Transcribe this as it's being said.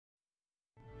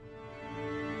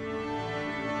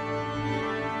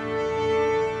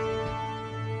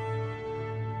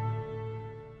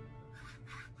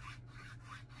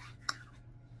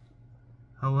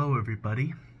Hello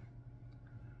everybody.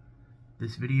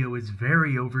 This video is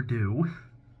very overdue,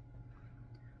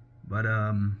 but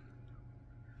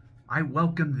I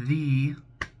welcome thee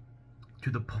to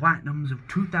the Platinums of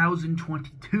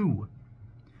 2022.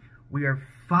 We are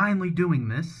finally doing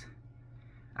this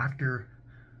after,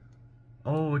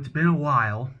 it's been a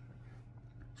while.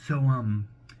 So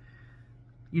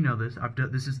you know this,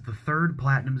 this is the third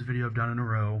Platinums video I've done in a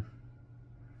row.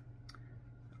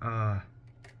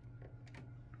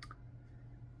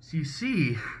 So you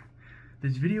see,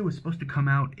 this video was supposed to come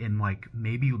out in like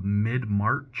maybe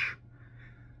mid-March,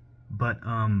 but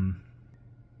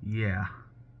yeah,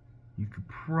 you can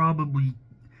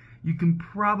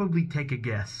probably take a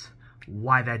guess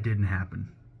why that didn't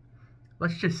happen.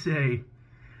 Let's just say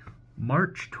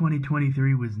March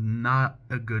 2023 was not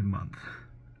a good month.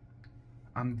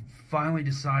 I'm finally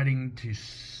deciding to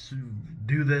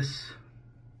do this.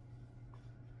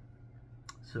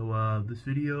 So this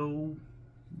video,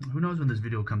 who knows when this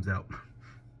video comes out.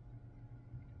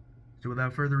 So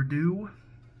without further ado,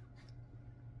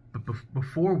 but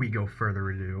before we go further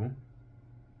ado,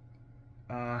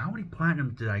 how many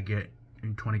platinums did I get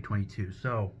in 2022?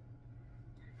 So,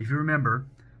 if you remember,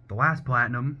 the last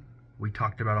platinum we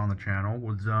talked about on the channel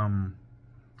was, I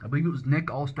believe it was Nick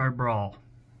All-Star Brawl,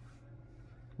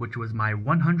 which was my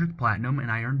 100th platinum, and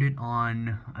I earned it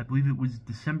on, I believe it was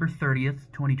December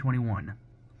 30th, 2021.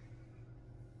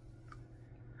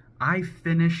 I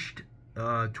finished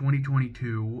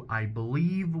 2022, I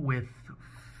believe, with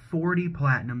 40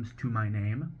 platinums to my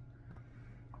name.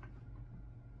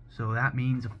 So that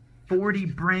means 40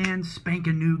 brand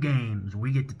spanking new games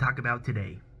we get to talk about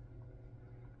today.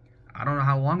 I don't know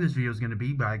how long this video is going to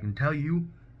be, but I can tell you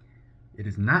it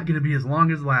is not going to be as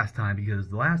long as last time, because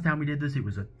the last time we did this, it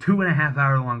was a 2.5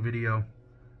 hour long video.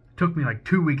 It took me like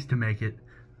 2 weeks to make it.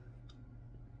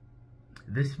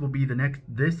 This will be the next,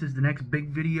 this is the next big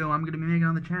video I'm going to be making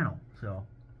on the channel, so.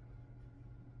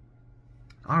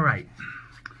 Alright,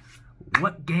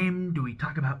 what game do we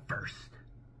talk about first?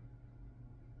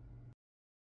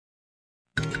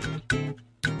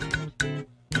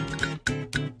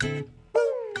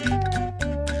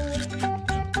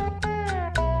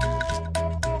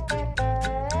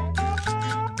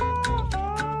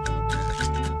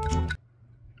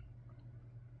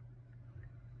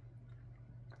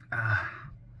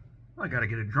 I gotta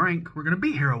get a drink. We're gonna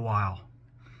be here a while.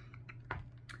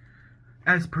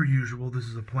 As per usual, this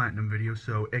is a platinum video,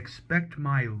 so expect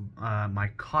my my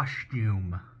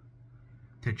costume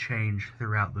to change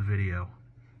throughout the video,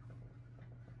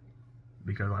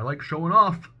 because I like showing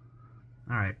off.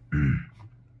 Alright.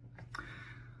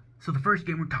 So the first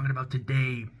game we're talking about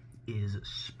today is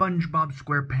SpongeBob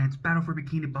SquarePants Battle for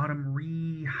Bikini Bottom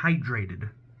Rehydrated.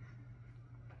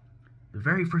 The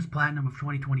very first platinum of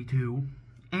 2022.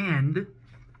 And,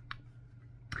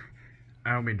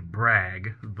 I don't mean to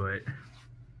brag, but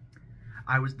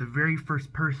I was the very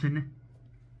first person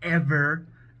ever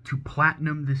to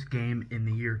platinum this game in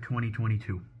the year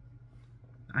 2022.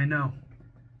 I know.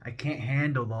 I can't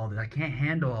handle all this. I can't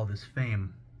handle all this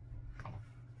fame.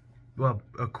 Well,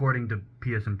 according to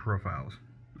PSN profiles,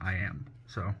 I am.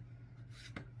 So,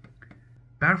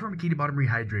 Battle for Bikini Bottom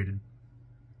Rehydrated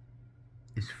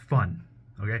is fun.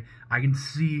 Okay, I can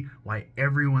see why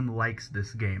everyone likes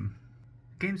this game.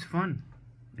 The game's fun.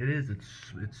 It is.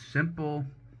 It's simple.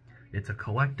 It's a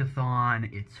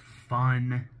collectathon. It's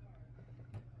fun.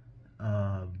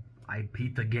 I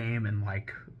beat the game in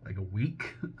like a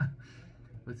week.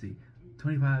 Let's see.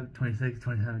 25, 26,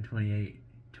 27, 28,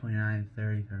 29,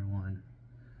 30, 31.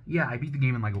 Yeah, I beat the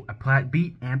game in like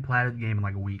beat and platted the game in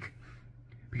like a week,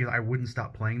 because I wouldn't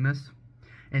stop playing this.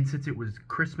 And since it was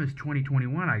Christmas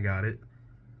 2021 I got it,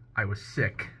 I was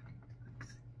sick,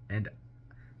 and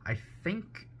I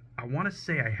want to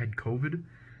say I had COVID,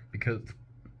 because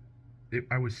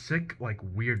I was sick like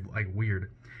weird,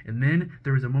 and then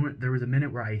there was a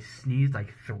minute where I sneezed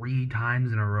like 3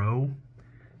 times in a row,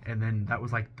 and then that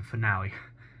was like the finale.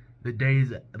 The day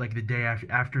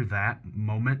after that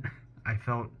moment, I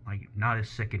felt like not as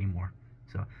sick anymore,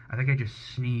 so I think I just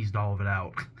sneezed all of it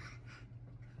out.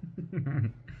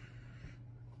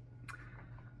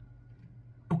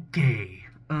 Okay,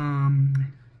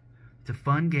 it's a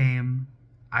fun game.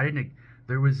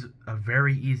 There was a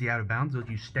very easy out of bounds. So if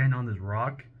you stand on this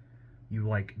rock, you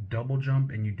like double jump,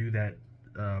 and you do that,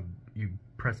 you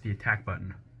press the attack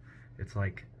button. It's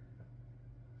like,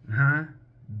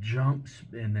 jumps,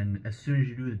 and then as soon as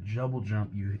you do the double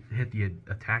jump, you hit the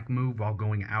attack move while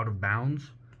going out of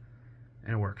bounds,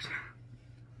 and it works.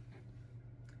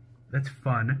 That's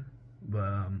fun,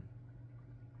 but,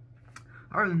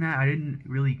 other than that, I didn't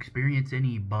really experience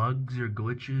any bugs or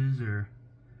glitches or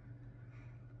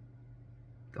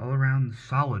all around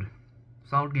solid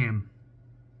game.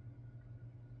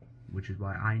 Which is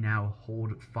why I now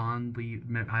hold fond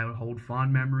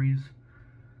memories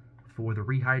for the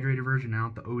rehydrated version,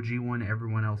 not the OG one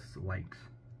everyone else likes.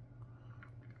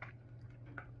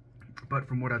 But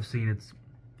from what I've seen, it's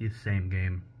the same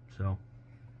game. So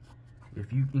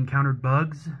if you encountered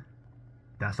bugs,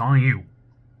 that's on you.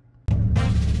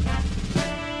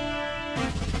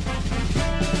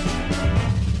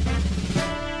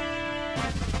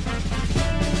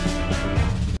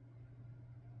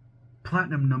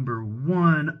 Platinum number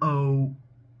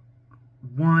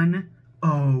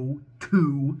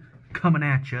 10102 coming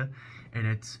at ya, and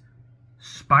it's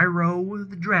Spyro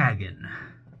the Dragon.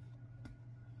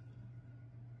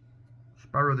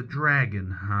 Spyro the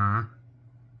Dragon, huh?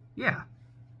 Yeah,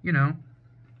 you know,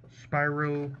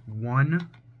 Spyro 1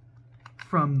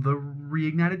 from the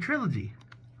Reignited trilogy.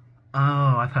 Oh,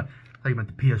 I thought you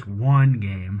meant the PS1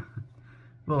 game.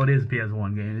 Well, it is a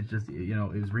PS1 game. It's just, you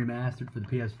know, it was remastered for the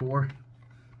PS4.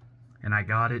 And I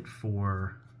got it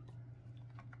for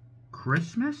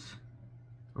Christmas?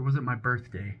 Or was it my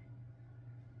birthday?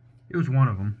 It was one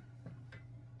of them.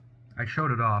 I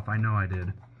showed it off. I know I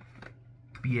did.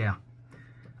 But yeah.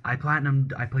 I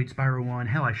platinumed. I played Spyro 1.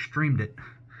 Hell, I streamed it.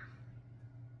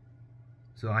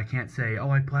 So I can't say, oh,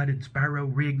 I platted Spyro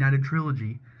Reignited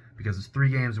Trilogy. Because it's 3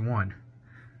 games in 1.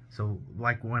 So,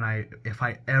 like if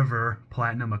I ever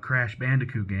platinum a Crash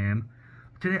Bandicoot game,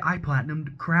 today I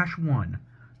platinumed Crash 1,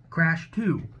 Crash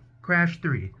 2, Crash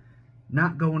 3,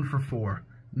 not going for 4,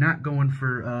 not going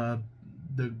for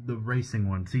the racing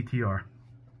one, CTR.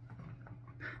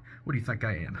 What do you think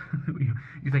I am?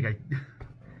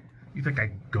 you think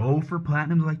I go for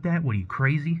platinums like that? What are you,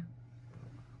 crazy?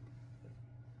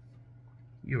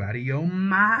 You out of your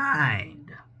mind.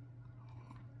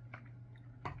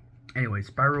 Anyway,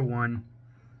 Spyro 1,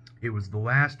 it was the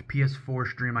last PS4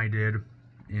 stream I did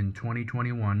in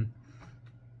 2021,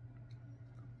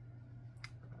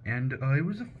 and it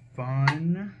was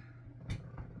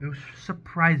it was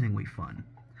surprisingly fun.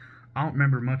 I don't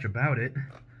remember much about it,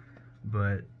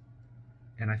 and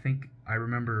I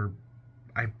remember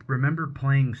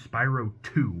playing Spyro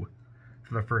 2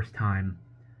 for the first time,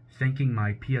 thinking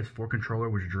my PS4 controller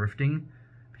was drifting,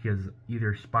 because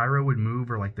either Spyro would move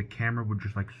or like the camera would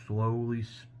just like slowly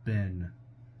spin.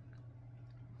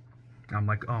 I'm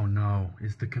like, oh no,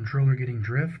 is the controller getting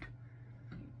drift?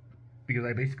 Because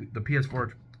I basically, the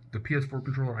PS4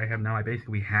 controller I have now, I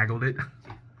basically haggled it.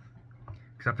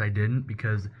 Except I didn't,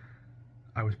 because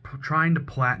I was trying to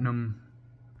platinum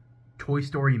Toy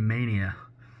Story Mania,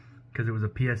 because it was a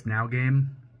PS Now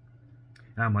game.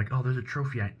 And I'm like, oh, there's a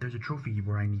trophy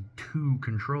where I need 2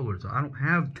 controllers. I don't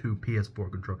have 2 PS4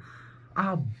 controllers.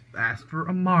 I'll ask for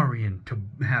Amarian to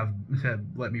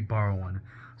let me borrow one.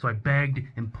 So I begged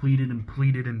and pleaded and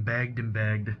pleaded and begged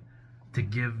to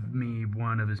give me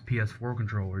one of his PS4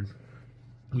 controllers.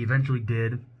 He eventually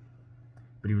did,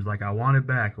 but he was like, I want it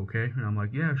back, okay? And I'm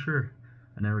like, yeah, sure.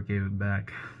 I never gave it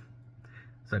back.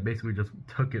 So I basically just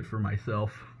took it for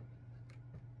myself.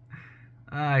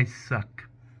 I suck.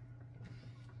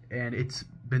 And it's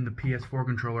been the PS4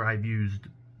 controller I've used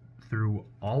through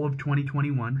all of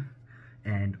 2021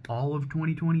 and all of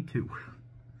 2022.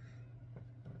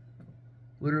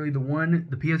 Literally the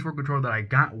PS4 controller that I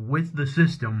got with the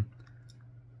system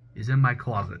is in my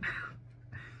closet.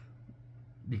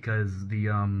 Because the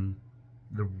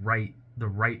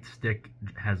right stick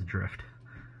has drift.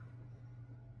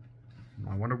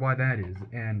 I wonder why that is.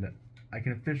 And I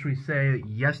can officially say that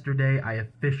yesterday I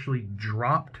officially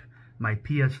dropped my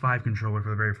PS5 controller for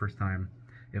the very first time.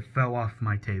 It fell off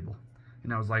my table.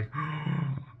 And I was like,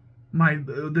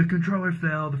 the controller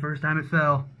fell the first time it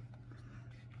fell.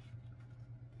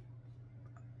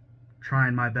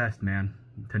 Trying my best, man,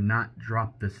 to not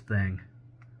drop this thing.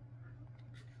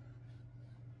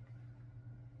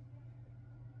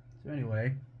 So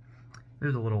anyway,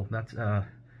 that's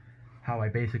how I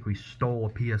basically stole a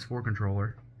PS4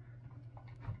 controller.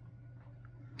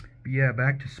 But yeah,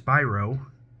 back to Spyro.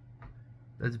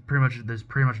 There's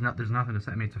nothing to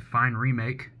say. I mean, it's a fine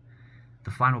remake.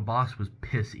 The final boss was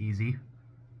piss easy.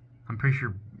 I'm pretty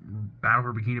sure Battle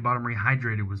for Bikini Bottom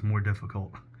Rehydrated was more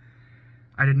difficult.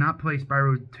 I did not play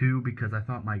Spyro 2 because I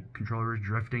thought my controller was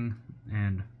drifting,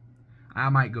 and I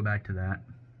might go back to that.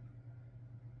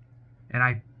 And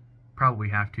I probably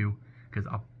have to, because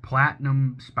I'll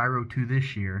platinum Spyro 2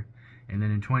 this year, and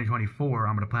then in 2024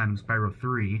 I'm going to platinum Spyro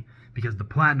 3, because the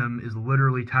platinum is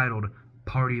literally titled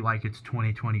Party Like It's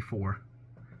 2024.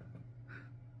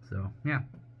 So, yeah.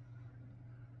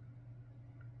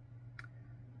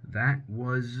 That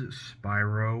was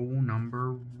Spyro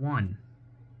number 1.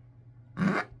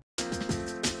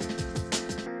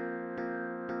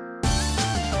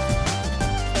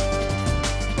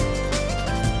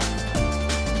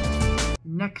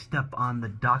 up on the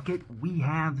docket, we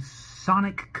have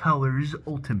Sonic Colors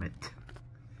Ultimate.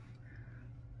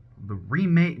 The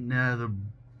remake, the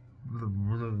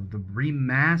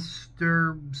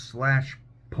remaster slash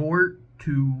port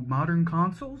to modern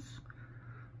consoles,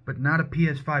 but not a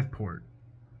PS5 port.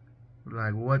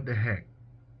 Like, what the heck?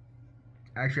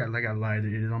 Actually, I lied.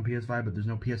 It is on PS5, but there's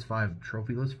no PS5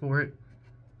 trophy list for it.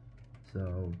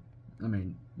 So, I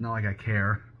mean, not like I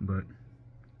care, but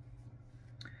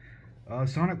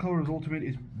Sonic Colors Ultimate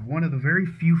is one of the very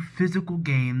few physical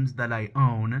games that I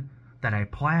own, that I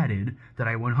platted, that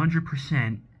I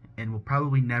 100% and will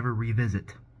probably never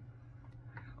revisit.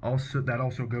 Also, that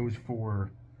also goes for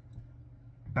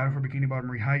Battle for Bikini Bottom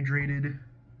Rehydrated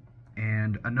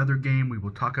and another game we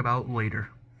will talk about later.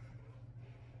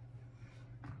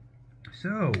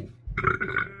 So,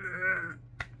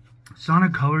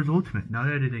 Sonic Colors Ultimate,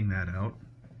 not editing that out.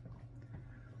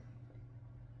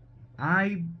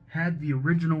 I had the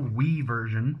original Wii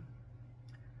version.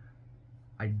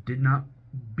 I did not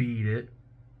beat it.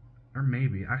 Or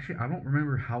maybe. Actually, I don't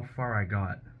remember how far I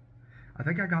got. I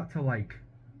think I got to, like,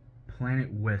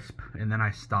 Planet Wisp, and then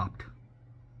I stopped.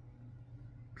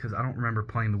 Because I don't remember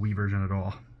playing the Wii version at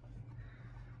all.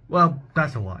 Well,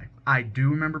 that's a lie. I do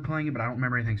remember playing it, but I don't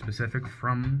remember anything specific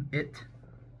from it.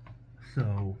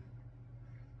 So,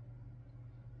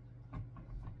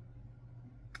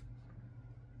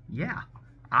 yeah,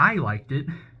 I liked it.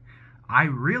 I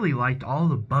really liked all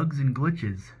the bugs and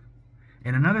glitches.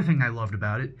 And another thing I loved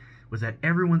about it was that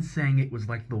everyone's saying it was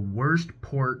like the worst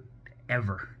port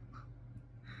ever.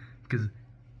 Because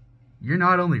you're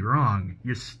not only wrong,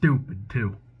 you're stupid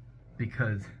too.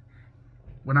 Because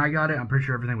when I got it, I'm pretty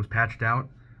sure everything was patched out.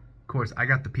 Of course, I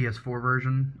got the PS4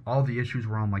 version. All the issues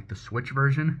were on like the Switch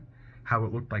version. How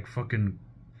it looked like fucking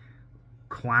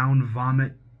clown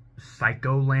vomit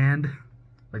Psycho Land.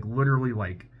 Like literally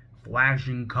like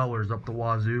flashing colors up the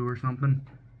wazoo or something.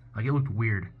 Like it looked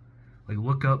weird. Like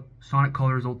look up Sonic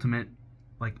Colors Ultimate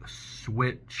like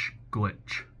Switch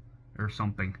glitch or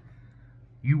something.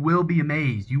 You will be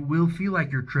amazed. You will feel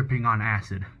like you're tripping on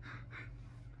acid.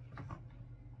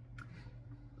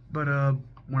 But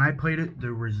when I played it,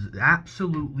 there was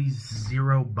absolutely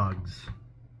zero bugs.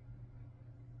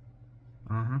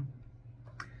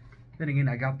 Then again,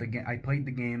 I played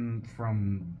the game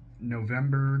from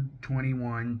November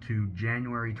 21 to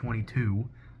January 22,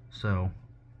 so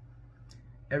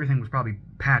everything was probably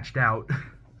patched out.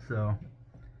 So,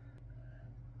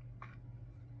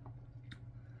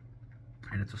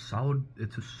 and it's a solid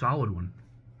one.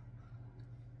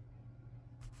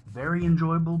 Very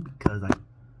enjoyable because I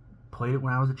played it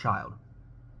when I was a child.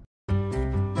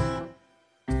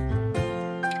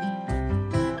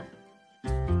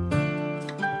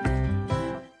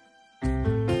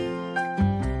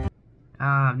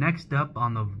 Next up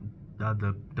on the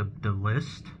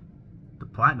list, the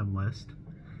platinum list,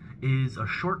 is A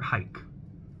Short Hike.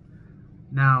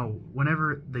 Now,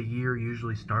 whenever the year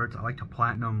usually starts, I like to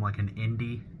platinum like an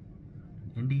indie.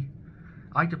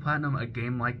 I like to platinum a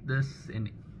game like this, and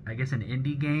I guess an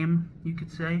indie game, you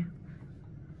could say.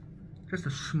 Just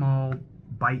a small,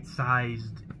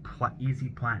 bite-sized, easy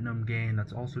platinum game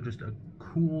that's also just a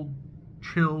cool,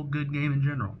 chill, good game in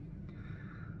general.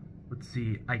 Let's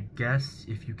see, I guess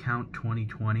if you count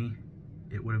 2020,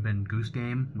 it would have been Goose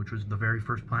Game, which was the very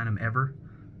first platinum ever.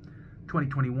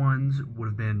 2021's would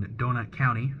have been Donut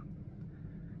County.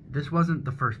 This wasn't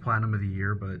the first platinum of the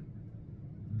year, but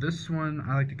this one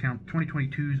I like to count.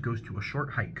 2022's goes to A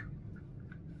Short Hike.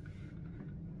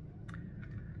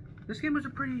 This game was a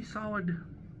pretty solid,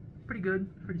 pretty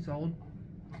solid.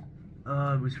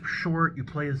 It was short. You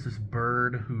play as this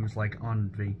bird who's like on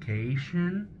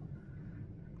vacation,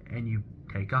 and you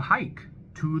take a hike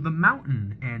to the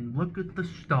mountain and look at the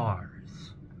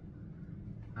stars.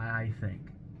 I think.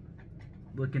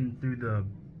 Looking through the,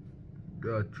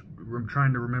 I'm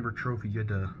trying to remember trophies. You had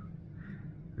to,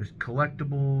 there's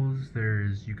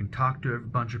collectibles, you can talk to a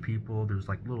bunch of people, there's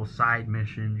like little side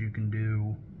missions you can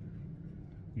do.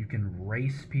 You can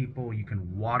race people, you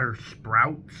can water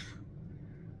sprouts.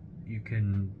 You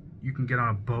can get on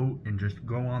a boat and just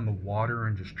go on the water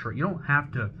and just you don't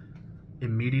have to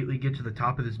immediately get to the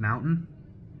top of this mountain.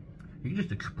 You can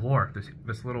just explore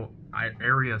this little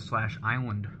area /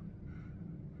 island.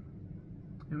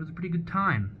 It was a pretty good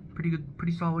time. Pretty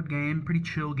solid game, pretty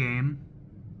chill game.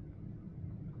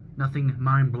 Nothing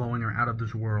mind-blowing or out of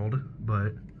this world,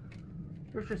 but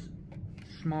it was just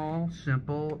small,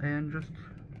 simple, and just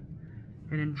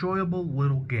an enjoyable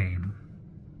little game.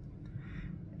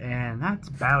 And that's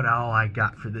about all I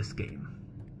got for this game.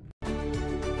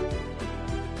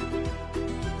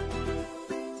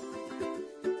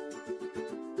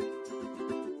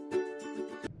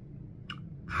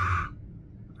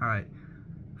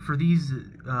 for these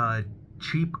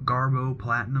cheap Garbo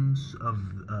Platinums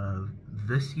of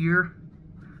this year,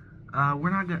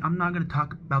 I'm not gonna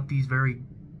talk about these very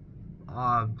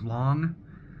long,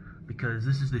 because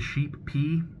this is the Sheep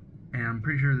P, and I'm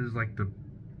pretty sure this is like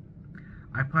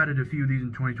I platted a few of these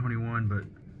in 2021, but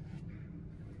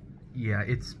yeah,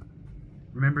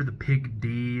 remember the Pig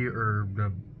D, or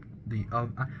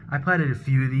I platted a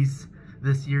few of these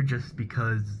this year just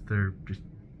because they're just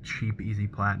cheap, easy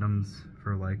platinums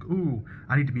for like, ooh,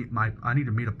 I need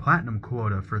to meet a platinum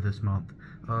quota for this month.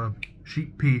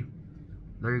 Sheep P.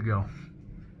 There you go.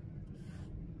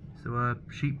 So,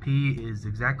 Sheep P is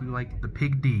exactly like the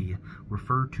Pig D,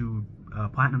 referred to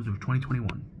platinums of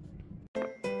 2021.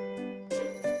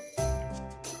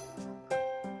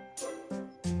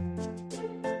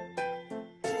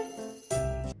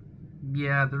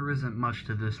 Yeah, there isn't much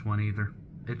to this one either.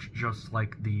 It's just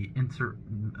like the insert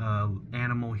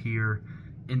animal here,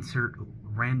 insert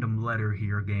random letter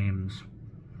here games,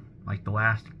 like the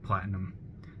last platinum.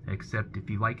 Except if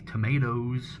you like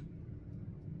tomatoes,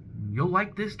 you'll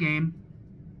like this game.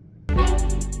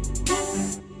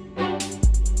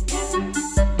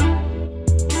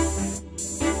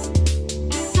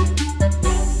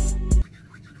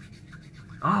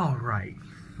 Alright,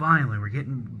 finally we're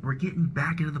getting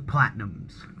back into the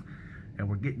platinums. And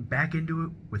we're getting back into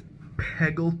it with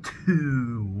Peggle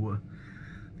 2.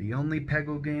 The only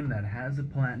Peggle game that has a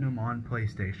platinum on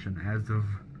PlayStation as of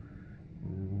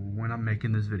when I'm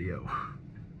making this video.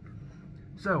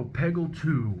 So, Peggle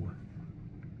 2.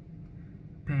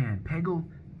 Man,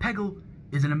 Peggle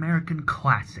is an American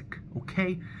classic,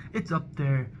 okay? It's up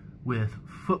there with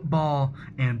football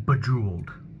and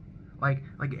Bejeweled. Like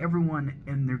everyone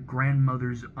and their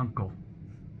grandmother's uncle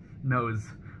knows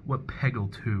what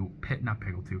Peggle 2, not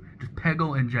Peggle 2, just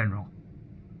Peggle in general.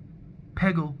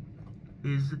 Peggle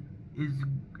is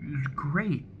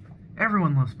great.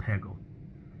 Everyone loves Peggle.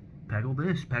 Peggle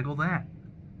this, Peggle that.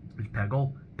 There's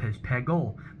Peggle,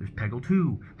 there's Peggle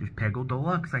 2, there's Peggle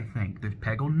Deluxe, I think. There's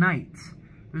Peggle Nights.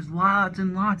 There's lots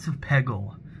and lots of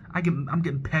Peggle. I'm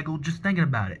getting Peggle just thinking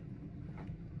about it.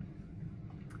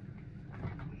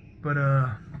 But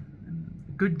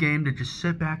good game to just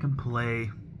sit back and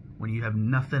play when you have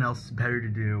nothing else better to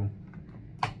do.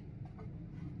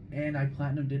 And I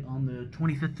platinumed it on the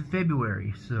 25th of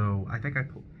February, so I think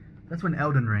that's when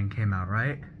Elden Ring came out,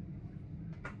 right?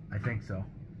 I think so.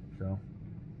 So,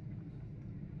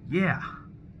 yeah.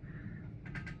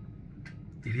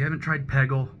 If you haven't tried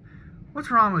Peggle, what's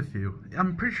wrong with you?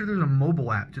 I'm pretty sure there's a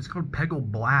mobile app. It's called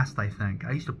Peggle Blast, I think.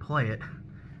 I used to play it.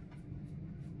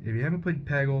 If you haven't played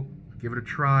Peggle, give it a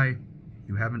try.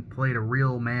 You haven't played a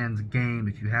real man's game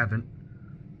if you haven't.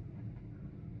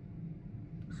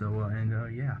 So,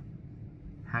 yeah.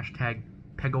 Hashtag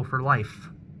Peggle for life.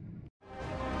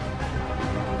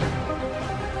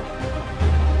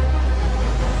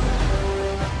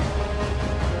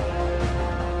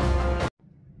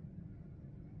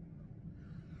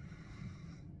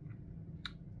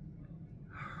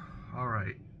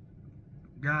 Alright.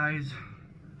 Guys,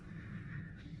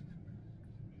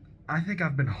 I think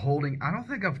I've been holding... I don't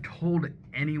think I've told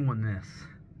anyone this,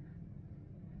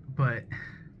 but...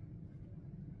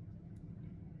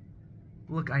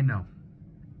 Look, I know.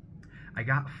 I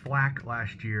got flack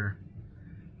last year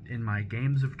in my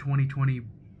Games of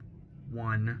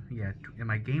 2021... Yeah, in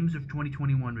my Games of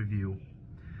 2021 review.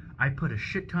 I put a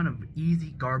shit ton of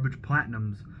easy garbage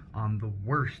platinums on the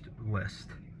worst list.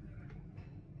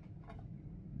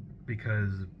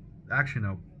 Because... Actually,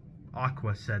 no.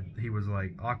 Aqua said, he was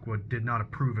like, Aqua did not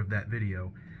approve of that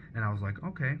video. And I was like,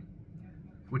 okay.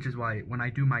 Which is why when I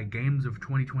do my Games of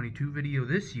 2022 video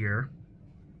this year,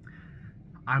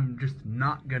 I'm just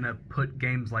not gonna put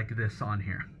games like this on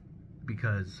here.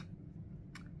 Because,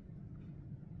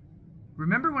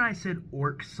 remember when I said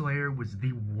Orc Slayer was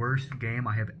the worst game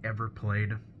I have ever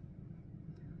played?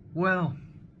 Well,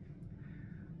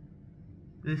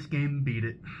 this game beat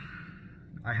it.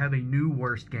 I have a new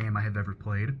worst game I have ever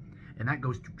played. And that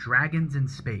goes to Dragons in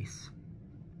Space.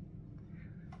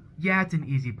 Yeah, it's an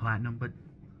easy platinum, but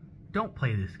don't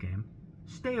play this game.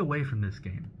 Stay away from this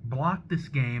game. Block this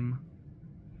game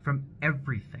from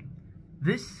everything.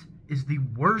 This is the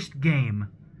worst game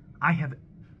I have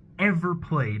ever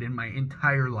played in my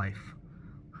entire life.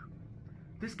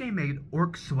 This game made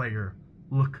Orc Slayer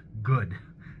look good.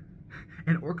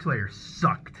 And Orc Slayer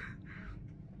sucked.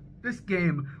 This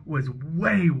game was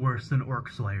way worse than Orc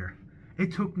Slayer.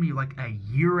 It took me like a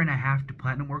year and a half to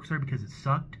platinum Orc Slayer because it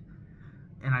sucked.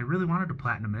 And I really wanted to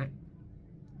platinum it.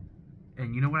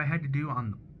 And you know what I had to do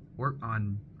on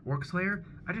Orc Slayer?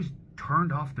 I just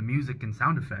turned off the music and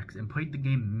sound effects and played the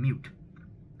game mute.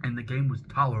 and the game was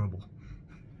tolerable.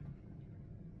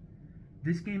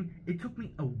 This game, it took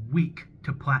me a week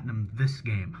to platinum this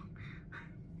game.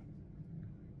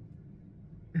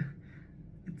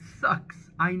 It sucks.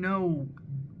 I know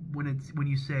when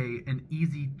you say an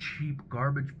easy, cheap,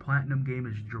 garbage platinum game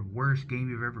is your worst game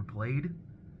you've ever played,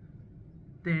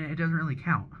 then it doesn't really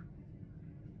count.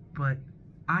 But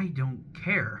I don't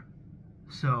care.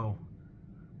 So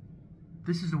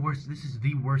this is the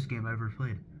worst game I've ever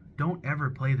played. Don't ever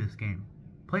play this game.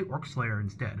 Play Orc Slayer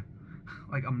instead.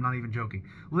 Like, I'm not even joking.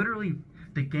 Literally,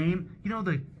 the game, you know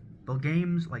the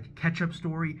games like Ketchup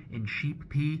Story and Sheep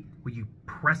P, where you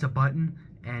press a button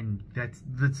and that's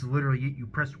literally it. You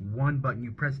press one button,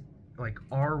 you press like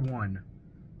R1.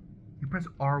 You press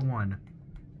R1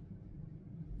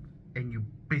 and you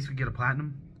basically get a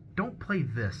platinum. Don't play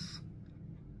this.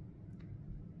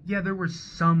 Yeah, there was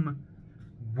some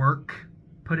work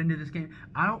put into this game.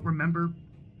 I don't remember.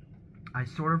 I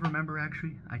sort of remember,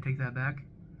 actually. I take that back.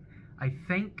 I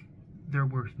think there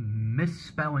were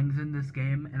misspellings in this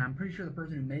game, and I'm pretty sure the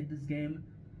person who made this game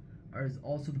is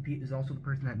also the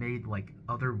person that made like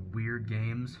other weird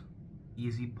games,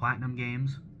 easy platinum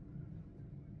games.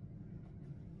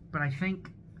 But I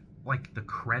think like the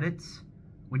credits,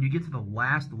 when you get to the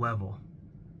last level,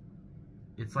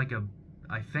 it's like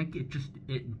I think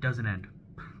it doesn't end.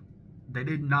 They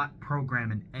did not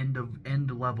program an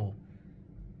end level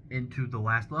into the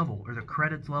last level or the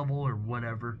credits level or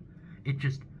whatever. It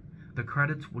just, the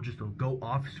credits will just go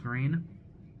off screen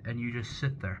and you just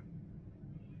sit there.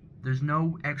 There's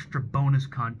no extra bonus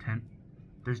content.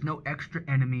 There's no extra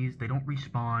enemies. They don't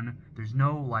respawn. There's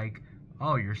no like,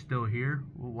 oh, you're still here?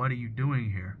 Well, what are you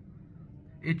doing here?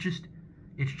 It's just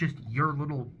your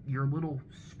little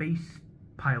space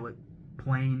pilot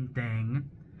plane thing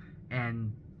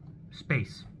and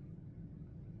space.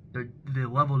 The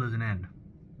level doesn't end.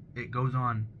 It goes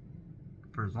on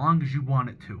for as long as you want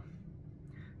it to.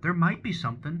 There might be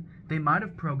something. They might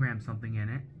have programmed something in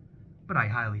it, but I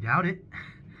highly doubt it.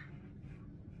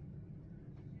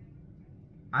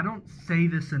 I don't say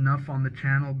this enough on the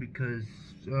channel because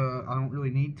I don't really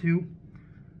need to,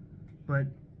 but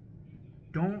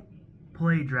don't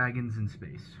play Dragons in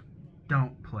Space.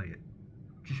 Don't play it.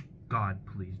 Just, God,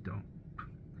 please don't.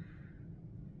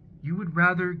 You would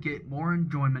rather get more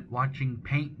enjoyment watching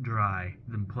paint dry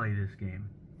than play this game.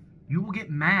 You will get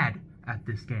mad at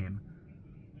this game.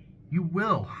 You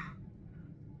will.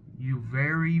 You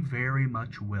very, very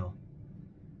much will.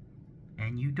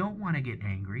 And you don't want to get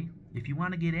angry. If you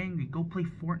want to get angry, go play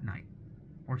Fortnite.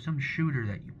 Or some shooter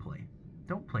that you play.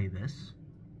 Don't play this.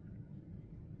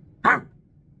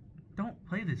 Don't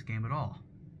play this game at all.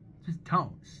 Just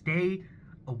don't. Stay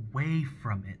away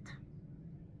from it.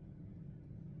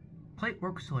 Play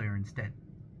Orc Slayer instead.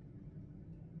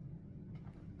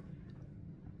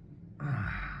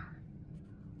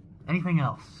 Anything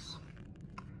else?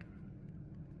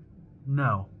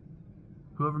 No.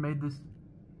 Whoever made this...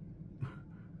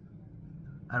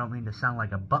 I don't mean to sound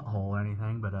like a butthole or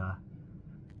anything, but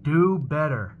do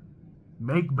better.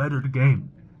 Make better the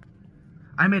game.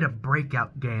 I made a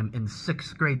breakout game in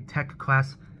 6th grade tech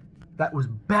class that was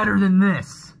better than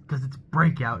this, because it's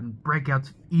breakout, and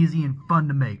breakout's easy and fun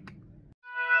to make.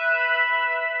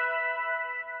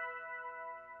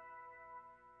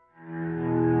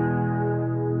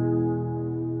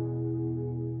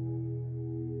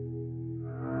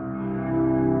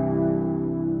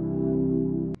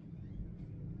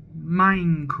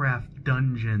 Minecraft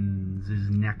Dungeons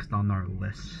is next on our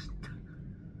list.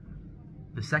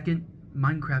 The second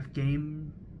Minecraft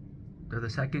game, or the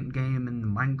second game in the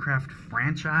Minecraft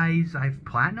franchise I've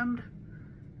platinumed.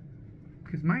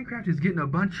 Because Minecraft is getting a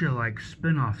bunch of like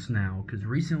spin-offs now. Because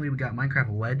recently we got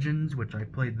Minecraft Legends, which I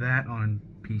played that on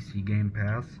PC Game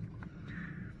Pass.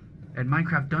 And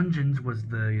Minecraft Dungeons was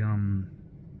the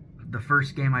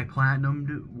first game I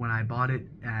platinumed when I bought it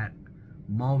at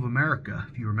Mall of America,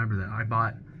 if you remember that. I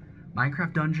bought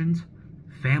Minecraft Dungeons,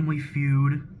 Family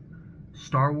Feud,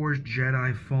 Star Wars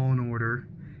Jedi Fallen Order,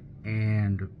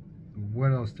 and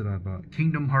what else did I buy?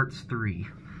 Kingdom Hearts 3.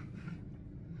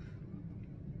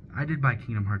 I did buy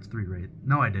Kingdom Hearts 3, right?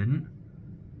 No, I didn't.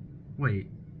 Wait.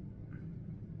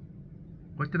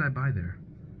 What did I buy there?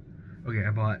 Okay,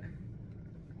 I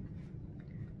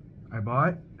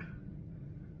bought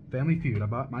Family Feud. I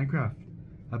bought Minecraft.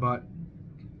 I bought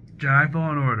Jedi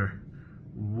Fallen Order.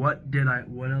 What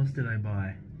else did I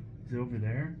buy? Is it over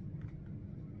there?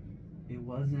 It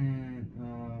wasn't,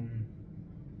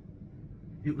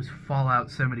 it was Fallout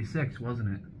 76, wasn't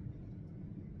it?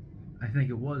 I think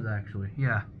it was, actually.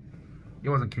 Yeah. It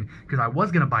wasn't, because I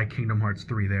was going to buy Kingdom Hearts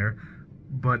 3 there,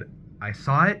 but I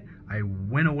saw it, I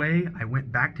went away, I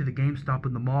went back to the GameStop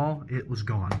in the mall, it was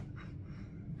gone.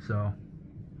 So,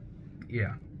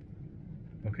 yeah.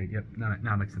 Okay, yep, now it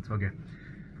makes sense, okay.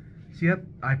 So, yep,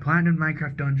 I platinumed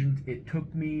Minecraft Dungeons. It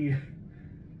took me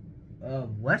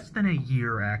less than a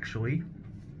year, actually.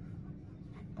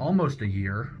 Almost a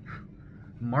year.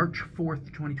 March 4th,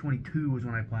 2022 was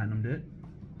when I platinumed it.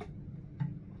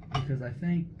 Because I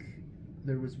think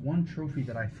there was one trophy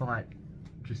that I thought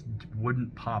just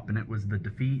wouldn't pop, and it was the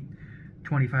Defeat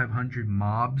 2,500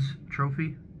 Mobs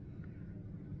trophy.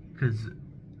 Because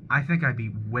I think I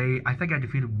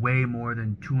defeated way more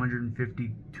than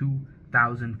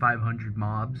 252,500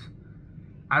 mobs.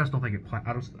 I just don't think it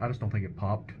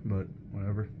popped, but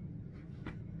whatever.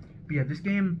 But yeah, this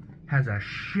game has a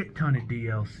shit ton of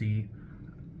DLC.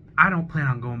 I don't plan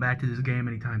on going back to this game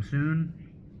anytime soon,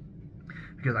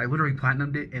 because I literally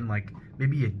platinumed it in like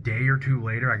maybe a day or two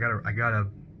later. I got a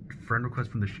friend request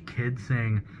from the kid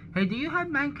saying, "Hey, do you have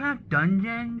Minecraft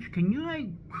Dungeons? Can you like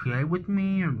play with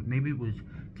me?" Or maybe it was,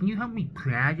 "Can you help me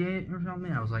plat it?" or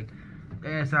something. I was like,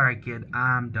 "It's alright, kid.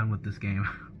 I'm done with this game."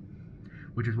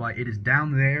 Which is why it is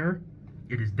down there.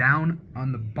 It is down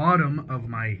on the bottom of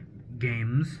my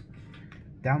games.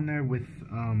 Down there with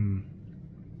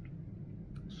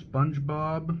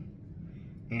SpongeBob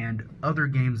and other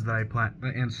games that I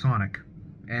and Sonic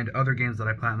and other games that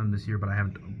I platinumed this year, but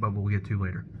we'll get to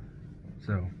later.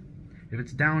 So, if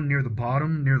it's down near the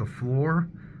bottom, near the floor,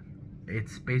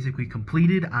 it's basically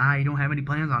completed. I don't have any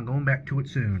plans on going back to it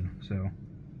soon. So,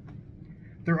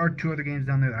 there are 2 other games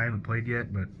down there that I haven't played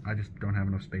yet, but I just don't have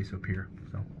enough space up here.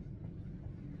 So,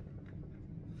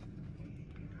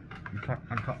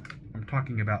 I'm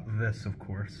talking about this, of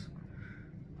course.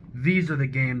 These are the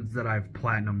games that I've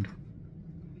platinumed.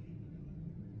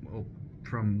 Well,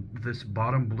 from this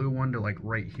bottom blue one to like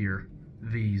right here.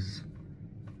 These.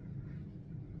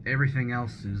 Everything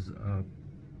else is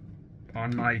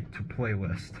on my to-play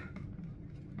list.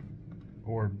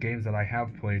 Or games that I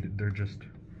have played, they're just...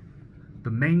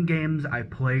 The main games I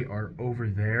play are over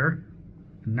there,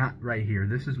 not right here.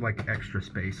 This is like extra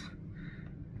space.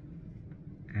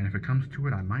 And if it comes to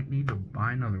it, I might need to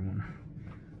buy another one.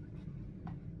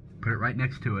 Put it right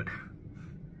next to it.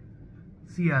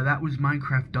 So yeah, that was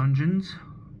Minecraft Dungeons.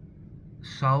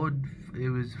 Solid, it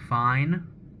was fine.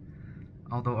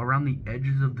 Although around the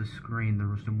edges of the screen there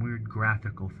were some weird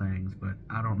graphical things, but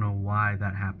I don't know why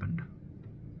that happened.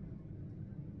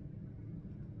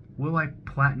 Will I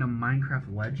platinum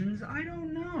Minecraft Legends? I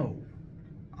don't know.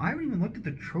 I haven't even looked at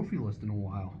the trophy list in a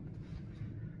while.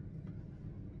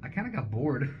 I kind of got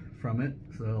bored from it,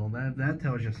 so that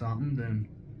tells you something. Then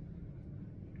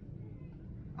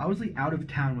I was like out of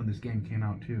town when this game came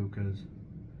out too, because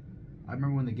I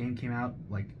remember when the game came out,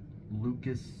 like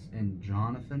Lucas and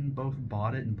Jonathan both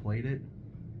bought it and played it,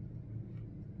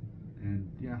 and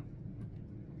yeah.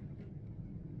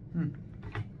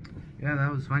 Yeah,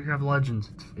 that was Minecraft Legends.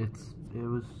 It's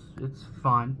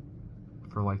fine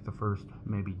for like the first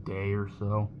maybe day or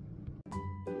so.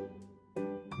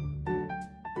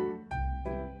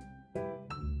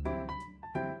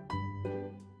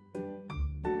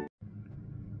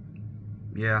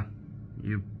 Yeah,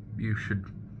 you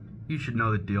should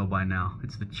know the deal by now.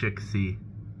 It's the Chick C.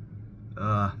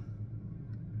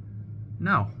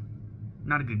 No,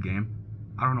 not a good game.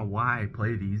 I don't know why I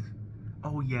play these.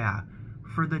 Oh yeah,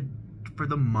 for the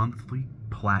monthly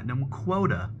platinum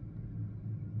quota.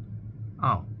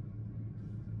 Oh,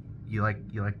 you like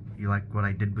what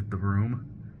I did with the room?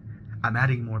 I'm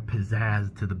adding more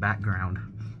pizzazz to the background.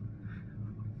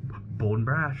 Bold and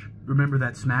brash. Remember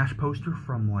that Smash poster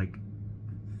from like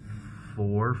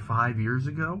 4 or 5 years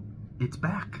ago? It's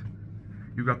back.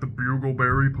 You got the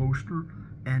Bugleberry poster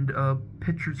and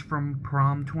pictures from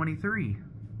prom 23.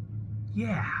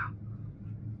 Yeah.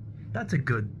 That's a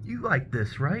good... You like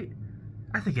this, right?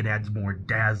 I think it adds more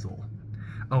dazzle.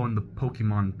 Oh, and the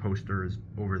Pokemon poster is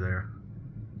over there.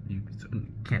 You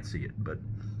can't see it, but...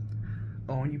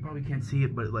 Oh, and you probably can't see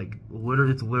it, but like,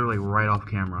 it's literally right off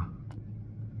camera.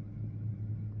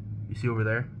 You see over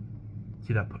there?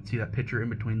 See that picture in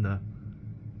between the...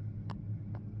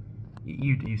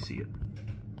 You see it.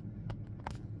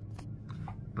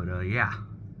 But, yeah.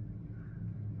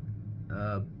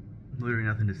 Literally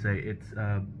nothing to say. It's,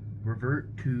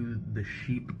 revert to the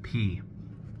Sheep P.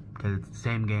 Because it's the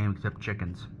same game except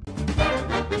chickens.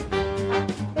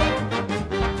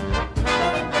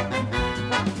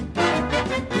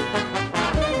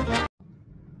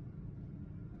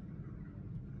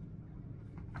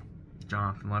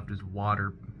 Jonathan left his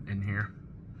water in here.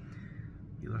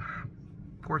 Of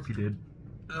course he did.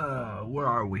 Where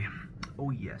are we?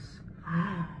 Oh yes.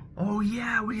 Oh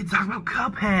yeah, we can talk about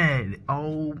Cuphead.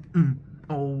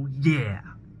 Oh yeah.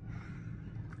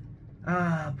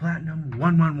 Platinum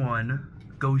 111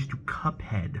 goes to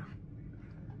Cuphead.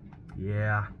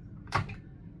 Yeah.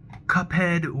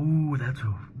 Cuphead, ooh,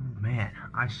 man,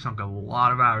 I sunk a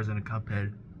lot of hours into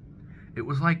Cuphead. It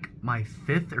was like my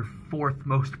 5th or 4th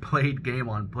most played game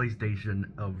on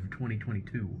PlayStation of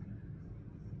 2022.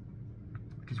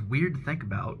 Which is weird to think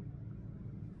about,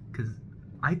 because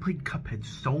I played Cuphead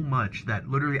so much that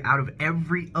literally out of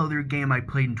every other game I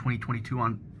played in 2022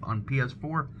 on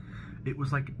PS4, it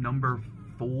was like number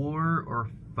 4 or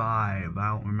 5. I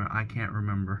don't remember. I can't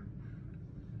remember.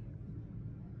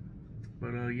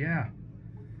 But yeah,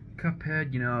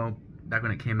 Cuphead. You know, back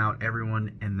when it came out,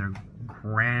 everyone and their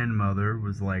grandmother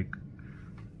was like,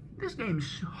 "This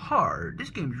game's hard.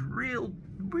 This game's real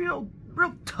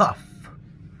tough."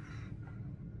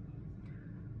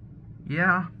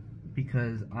 Yeah,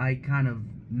 because I kind of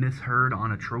misheard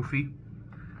on a trophy.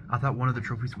 I thought one of the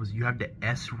trophies was you have to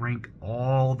S rank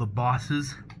all the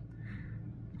bosses.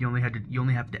 You only have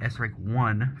to S rank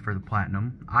 1 for the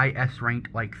platinum. I S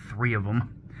ranked like 3 of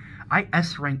them. I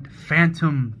S ranked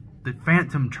the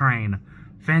Phantom Train,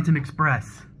 Phantom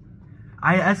Express.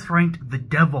 I S ranked the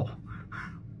Devil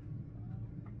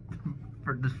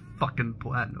for this fucking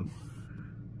platinum.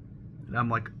 And I'm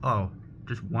like, oh,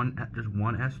 just one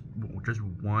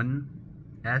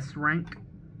S rank.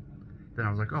 Then I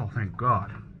was like, oh, thank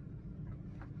God.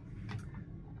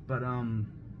 But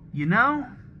you know,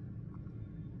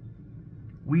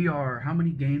 we are how many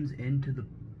games into the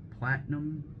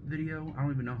platinum video? I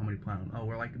don't even know how many platinum. Oh,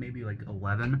 we're like maybe like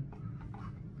 11.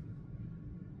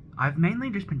 I've mainly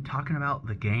just been talking about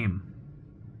the game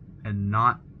and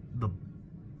not the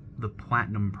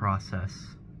platinum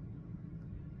process,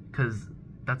 because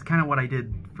that's kind of what I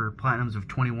did for platinums of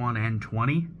 21 and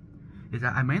 20, is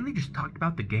that I mainly just talked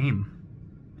about the game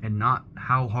and not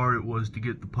how hard it was to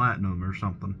get the platinum or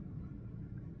something.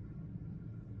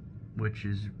 Which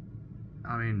is,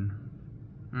 I mean,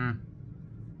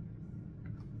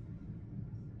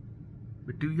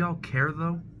 But do y'all care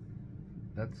though?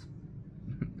 That's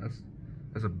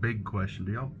a big question.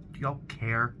 Do y'all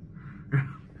care?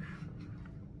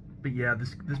 But yeah,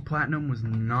 this platinum was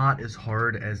not as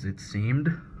hard as it seemed,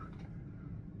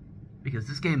 because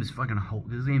this game is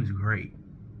this game's great.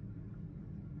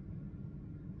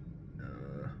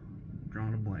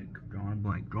 Drawing a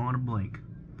blank.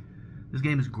 This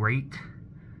game is great.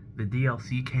 The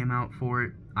DLC came out for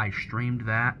it. I streamed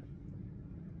that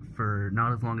for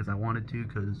not as long as I wanted to,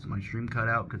 because my stream cut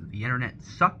out because the internet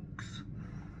sucks.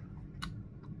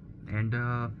 And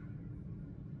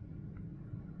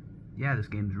yeah, this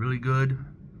game's really good.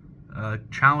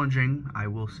 Challenging, I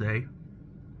will say.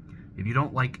 If you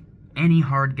don't like any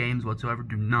hard games whatsoever,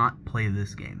 do not play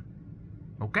this game.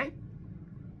 Okay?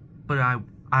 But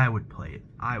I would play it.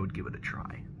 I would give it a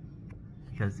try,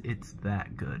 because it's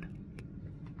that good.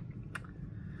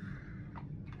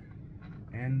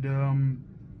 And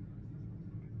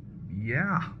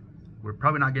yeah, we're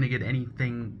probably not gonna get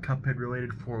anything Cuphead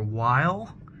related for a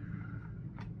while.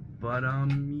 But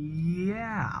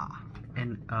yeah.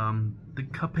 And the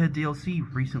Cuphead DLC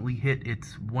recently hit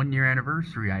its 1-year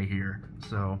anniversary, I hear.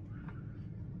 So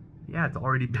yeah, it's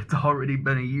already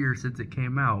been a year since it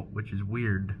came out, which is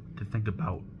weird to think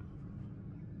about.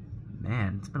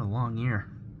 Man, it's been a long year.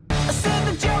 I said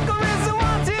the Joker is a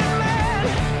wanted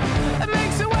man. It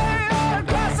makes a way all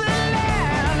across the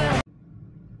land.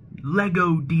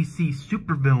 Lego DC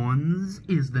Supervillains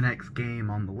is the next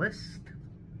game on the list.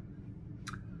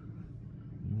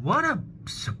 What a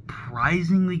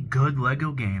surprisingly good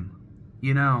Lego game.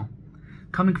 You know,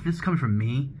 this is coming from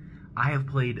me. I have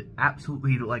played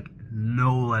absolutely like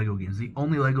no Lego games. The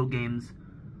only Lego games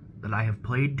that I have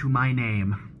played to my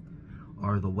name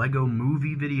are the Lego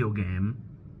Movie video game,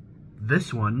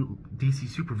 this one, DC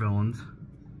Supervillains,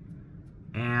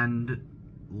 and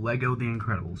Lego The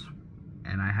Incredibles.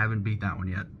 And I haven't beat that one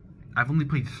yet. I've only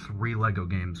played 3 Lego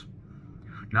games.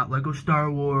 Not Lego Star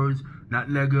Wars,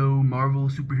 not Lego Marvel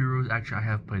Superheroes. Actually, I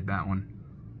have played that one.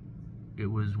 It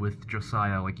was with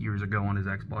Josiah like years ago on his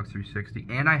Xbox 360.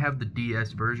 And I have the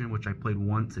DS version, which I played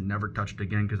once and never touched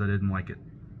again because I didn't like it.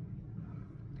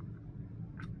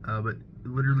 But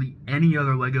literally any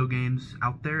other Lego games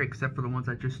out there, except for the ones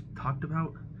I just talked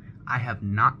about, I have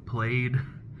not played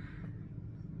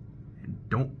and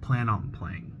don't plan on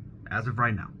playing. As of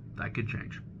right now. That could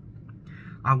change.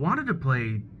 I wanted to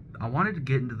play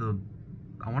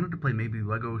maybe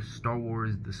Lego Star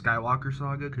Wars The Skywalker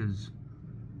Saga, because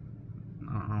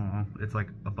I don't know, it's like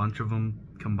a bunch of them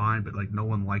combined, but like no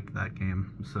one liked that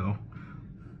game, so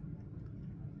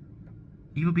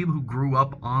Even people who grew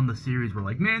up on the series were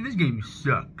like, man, this game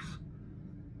sucks.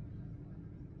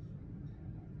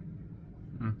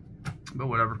 But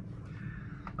whatever.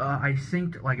 I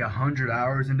synced like 100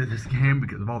 hours into this game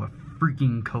because of all the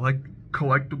freaking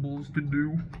collectibles to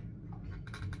do.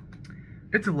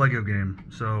 It's a Lego game,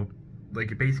 so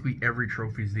like basically every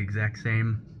trophy is the exact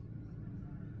same.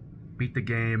 Beat the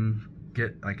game,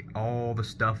 get like all the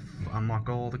stuff, unlock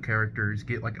all the characters,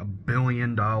 get like $1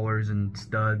 billion in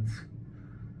studs.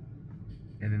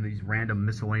 And then these random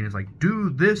miscellaneous like, do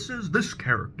this as this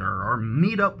character, or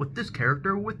meet up with this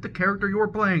character with the character you're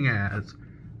playing as.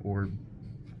 Or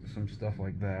some stuff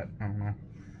like that, I don't know.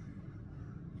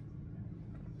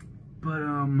 But,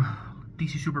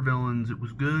 DC Supervillains, it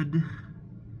was good.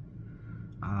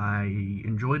 I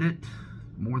enjoyed it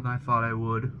more than I thought I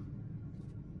would.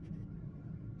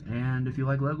 And if you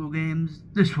like Lego games,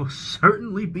 this will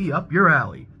certainly be up your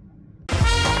alley.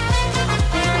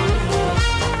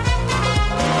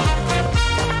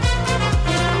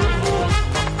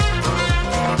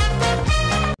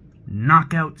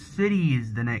 Knockout City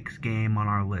is the next game on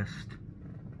our list.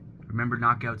 Remember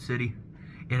Knockout City?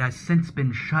 It has since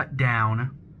been shut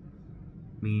down,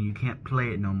 meaning you can't play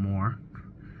it no more.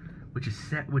 Which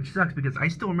sucks because I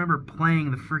still remember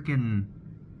playing the freaking.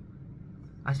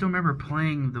 I still remember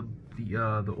playing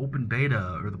the open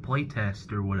beta or the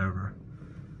playtest or whatever.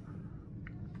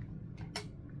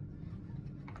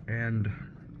 And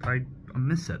I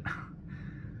miss it.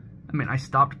 I mean, I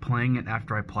stopped playing it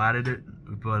after I platted it,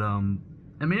 but I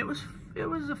mean, it was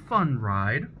a fun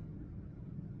ride.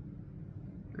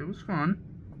 It was fun.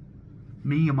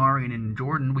 Me, Amari, and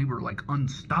Jordan, we were like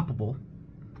unstoppable.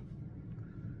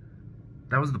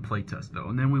 That was the playtest though,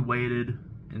 and then we waited,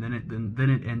 and then it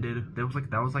ended.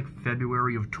 That was like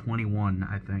February of 21,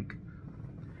 I think.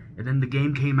 And then the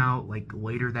game came out like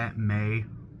later that May,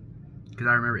 because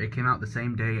I remember it came out the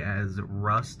same day as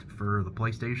Rust for the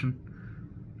PlayStation.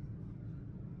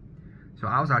 So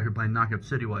I was out here playing Knockout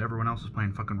City while everyone else was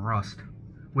playing fucking Rust,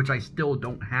 which I still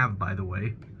don't have, by the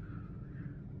way.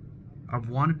 I've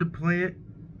wanted to play it,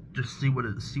 just see what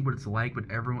it's like, but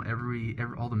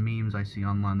all the memes I see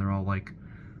online, they're all like,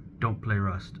 "Don't play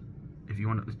Rust. If you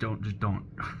want to, don't.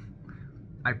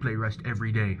 I play Rust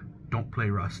every day. Don't play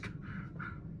Rust."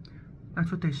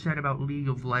 That's what they said about League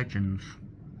of Legends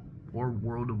or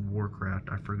World of Warcraft.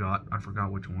 I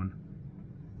forgot which one.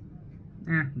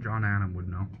 John Adam would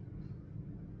know.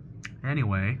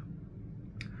 Anyway,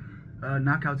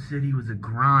 Knockout City was a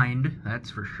grind, that's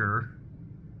for sure.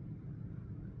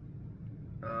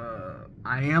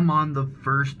 I am on the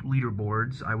first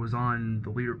leaderboards. I was on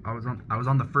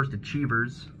the first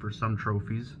achievers for some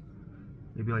trophies,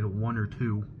 maybe like a 1 or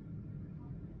 2.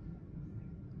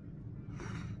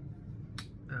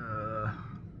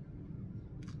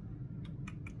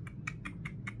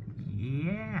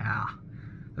 Yeah,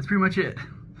 that's pretty much it.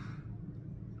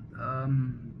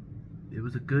 It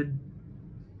was a good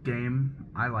game.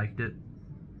 I liked it.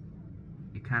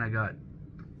 It kind of got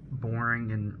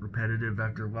boring and repetitive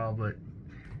after a while, but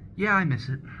yeah, I miss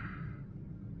it.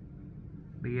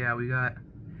 But yeah, we got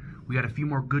a few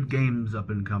more good games up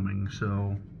and coming,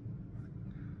 so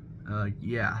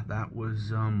yeah, that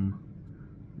was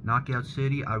Knockout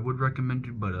City. I would recommend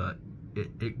it, but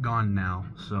it gone now,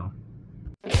 so.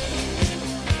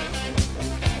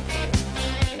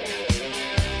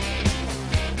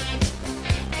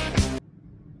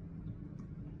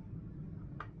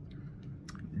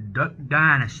 Duck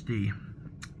Dynasty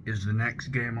is the next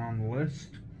game on the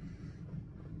list.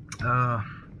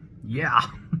 Yeah.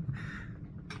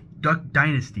 Duck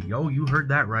Dynasty. Oh, you heard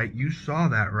that right. You saw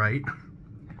that right.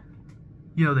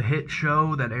 You know, the hit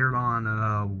show that aired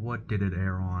on, what did it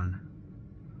air on?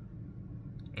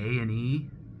 A&E,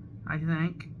 I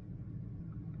think.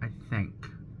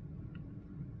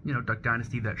 You know, Duck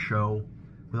Dynasty, that show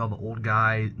with all the old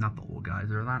guys. Not the old guys.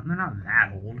 They're not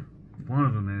that old. One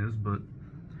of them is, but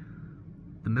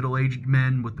the middle-aged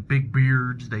men with the big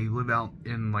beards, they live out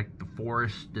in like the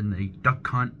forest and they duck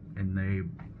hunt and they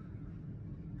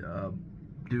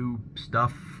do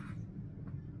stuff,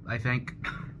 I think.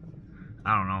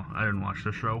 I don't know. I didn't watch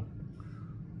the show.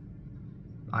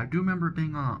 I do remember it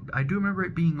being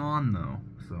on. Though.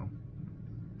 So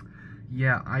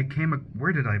yeah,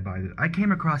 where did I buy it? I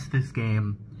came across this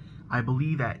game, I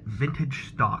believe, at Vintage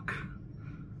Stock.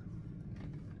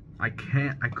 I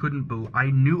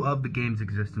knew of the game's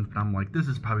existence, but I'm like, this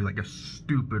is probably like a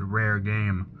stupid rare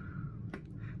game.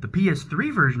 The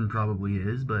PS3 version probably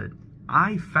is, but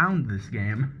I found this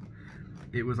game.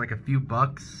 It was like a few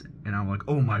bucks, and I'm like,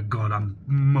 oh my god, I'm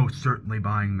most certainly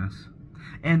buying this.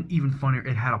 And even funnier,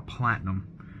 it had a platinum.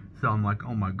 So I'm like,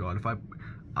 oh my god, if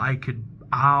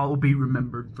I'll be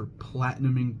remembered for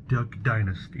platinuming Duck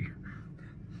Dynasty.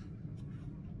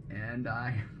 And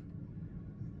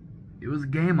it was a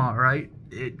game, alright.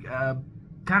 It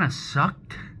kind of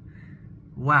sucked.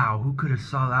 Wow, who could have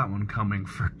saw that one coming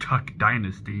for Duck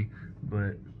Dynasty?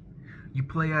 But you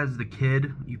play as the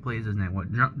kid. You play as his name,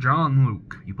 what? John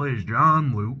Luke. You play as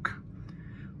John Luke.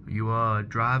 You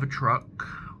drive a truck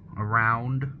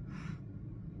around,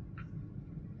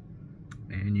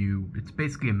 and it's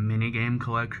basically a mini game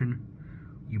collection.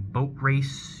 You boat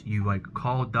race. You like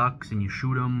call ducks and you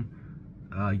shoot them.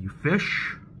 You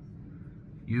fish.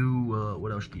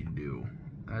 What else do you do?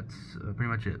 That's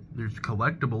pretty much it. There's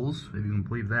collectibles, if you can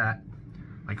believe that,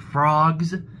 like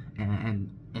frogs and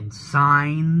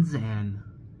signs and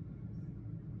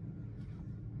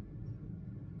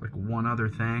like one other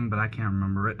thing, but I can't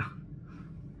remember it.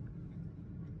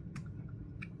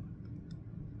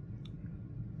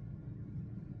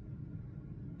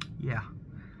 Yeah.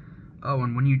 Oh,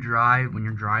 and when you're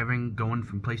driving, going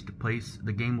from place to place,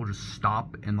 the game will just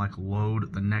stop and like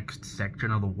load the next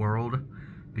section of the world,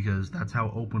 because that's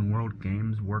how open world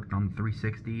games worked on the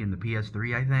 360 and the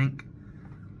PS3, I think.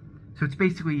 So it's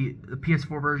basically the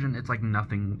PS4 version. It's like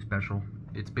nothing special.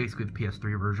 It's basically the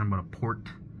PS3 version, but a port.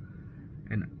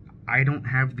 And I don't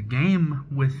have the game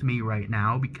with me right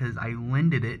now because I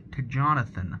lended it to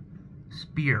Jonathan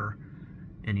Spear,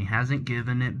 and he hasn't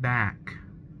given it back.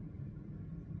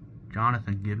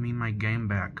 Jonathan, give me my game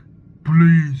back,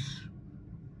 please.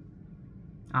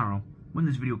 I don't know. When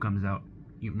this video comes out,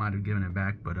 you might have given it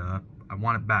back, but I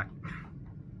want it back.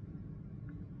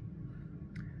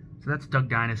 So that's Duck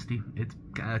Dynasty. It's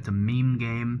a meme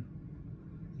game.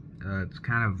 It's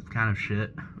kind of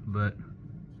shit, but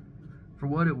for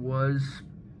what it was,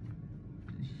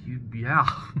 yeah,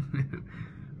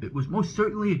 it was most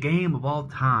certainly a game of all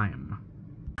time.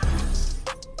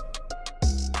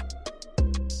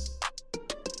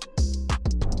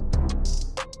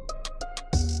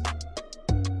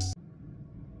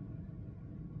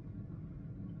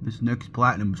 This next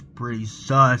platinum is pretty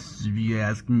sus, if you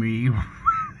ask me.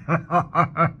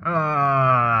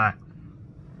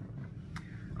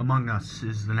 Among Us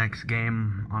is the next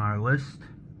game on our list.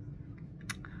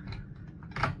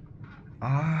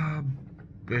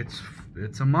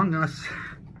 It's Among Us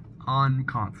on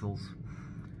consoles,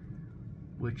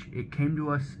 which it came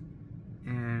to us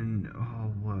in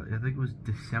I think it was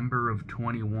December of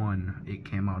 21. It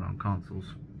came out on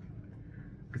consoles,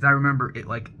 because I remember it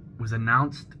like was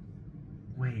announced.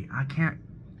 Wait, I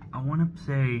want to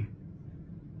say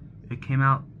it came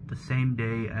out the same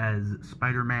day as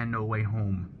Spider-Man No Way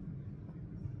Home,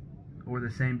 or the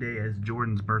same day as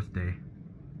Jordan's birthday.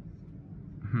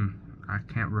 I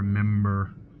can't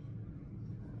remember,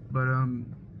 but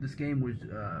this game was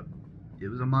it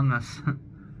was Among Us.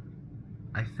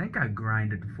 I think I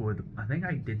grinded for I think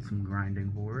I did some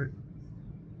grinding for it.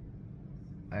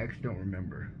 I actually don't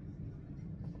remember.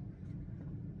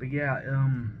 But yeah,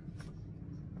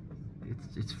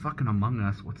 it's fucking Among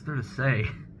Us. What's there to say?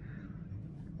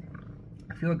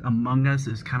 I feel like Among Us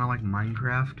is kind of like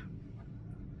Minecraft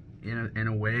in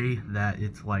a way that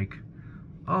it's like,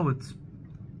 oh, it's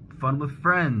fun with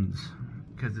friends,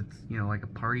 because it's, you know, like a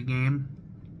party game.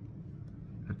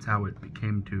 That's how it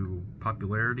became to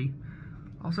popularity.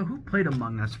 Also, who played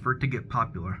Among Us for it to get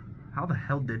popular? How the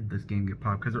hell did this game get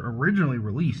popular? Because it originally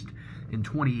released in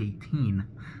 2018.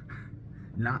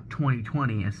 Not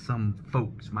 2020, as some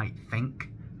folks might think.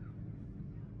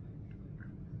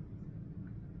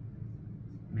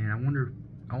 Man, I wonder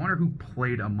who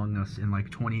played Among Us in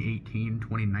like 2018,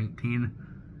 2019,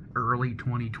 early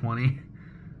 2020.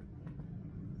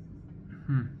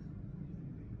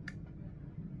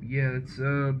 Yeah, there's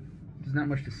not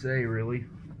much to say really.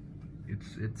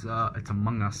 It's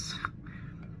Among Us.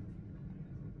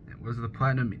 Was the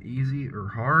platinum easy or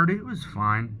hard? It was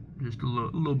fine. Just a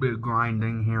little bit of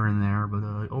grinding here and there, but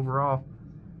overall,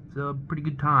 it's a pretty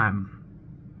good time.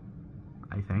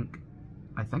 I think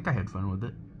I had fun with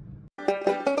it.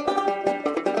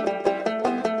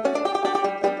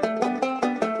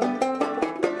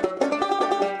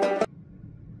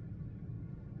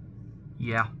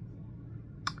 Yeah.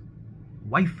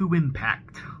 Waifu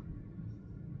Impact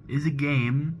is a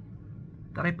game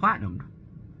that I platinumed.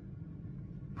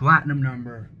 Platinum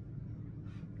number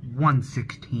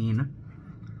 116.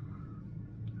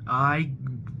 I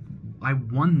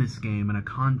won this game in a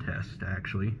contest,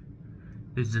 actually.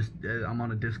 There's just I'm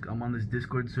on this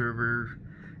Discord server,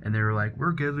 and they were like,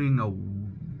 we're giving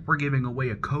away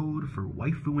a code for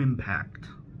Waifu Impact,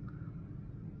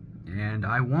 and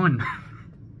I won.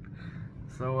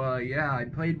 So yeah, I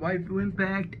played Waifu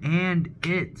Impact, and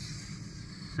it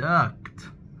sucked.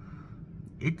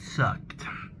 it sucked.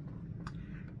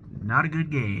 Not a good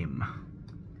game.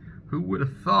 Who would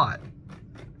have thought?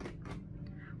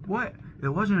 What? It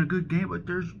wasn't a good game, but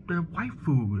there's the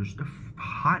waifus, the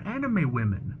hot anime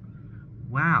women.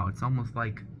 Wow, it's almost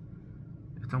like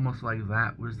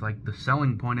that was like the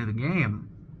selling point of the game.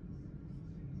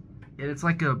 It's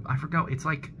like I forgot, it's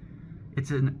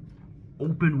an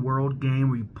open world game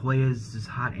where you play as this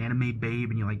hot anime babe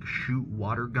and you like shoot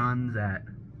water guns at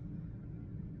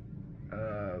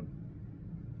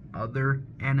other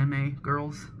anime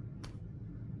girls.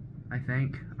 I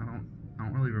think. I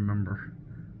don't really remember.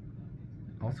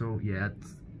 Also, yeah,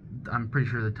 I'm pretty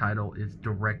sure the title is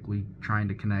directly trying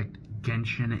to connect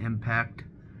Genshin Impact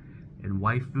and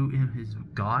Waifu and his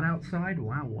god outside.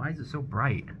 Wow, why is it so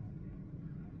bright?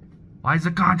 Why is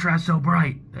the contrast so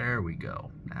bright? There we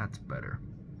go. That's better.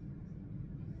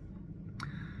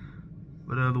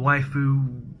 But the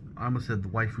waifu, I almost said the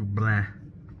waifu blah.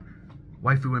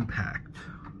 Waifu Impact.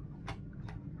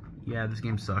 Yeah, this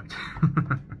game sucked.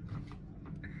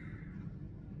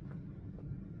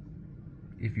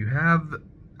 If you have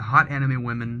hot anime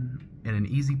women in an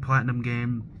easy platinum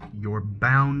game, you're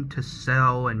bound to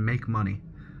sell and make money.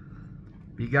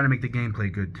 But you gotta make the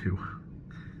gameplay good too.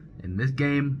 In this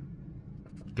game,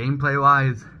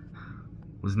 gameplay-wise,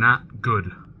 was not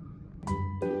good.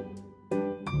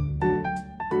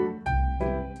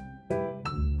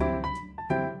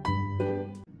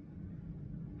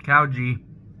 Cow G.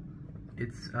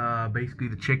 It's basically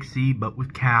the Chick C, but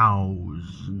with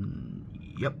cows.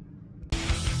 Yep.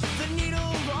 The needle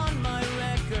on my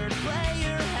record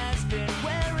player has been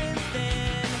wearing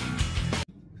thin.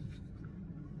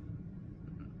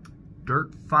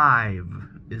 Dirt 5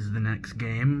 is the next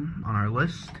game on our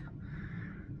list.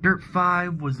 Dirt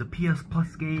 5 was a PS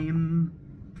Plus game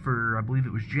for, I believe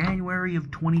it was January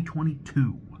of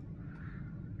 2022.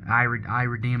 I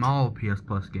redeem all PS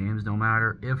Plus games, no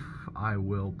matter if I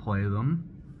will play them.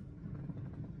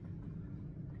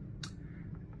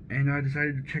 And I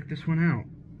decided to check this one out.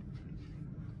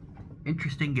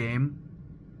 Interesting game.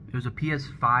 It was a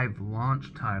PS5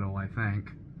 launch title, I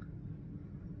think.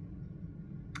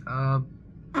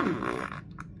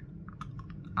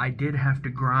 I did have to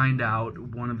grind out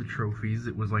one of the trophies.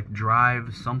 It was like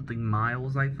drive something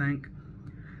miles, I think.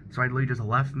 So I literally just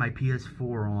left my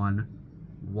PS4 on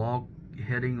while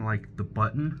hitting like the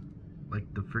button,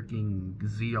 like the freaking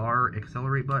ZR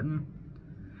accelerate button.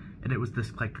 And it was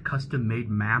this like custom made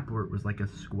map where it was like a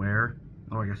square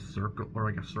or like a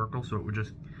circle, so it would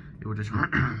just it would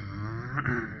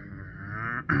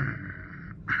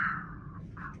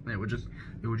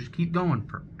just keep going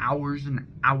for hours and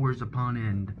hours upon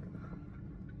end.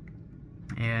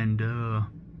 And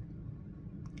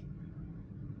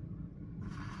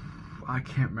I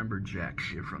can't remember jack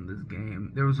shit from this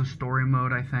game. There was a story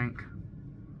mode, I think.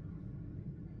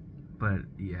 But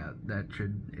yeah, that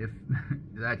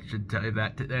should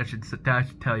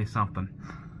tell you something.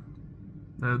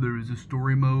 There is a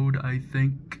story mode, I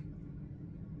think.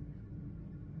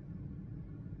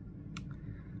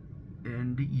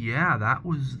 And yeah, that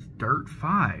was Dirt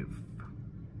 5.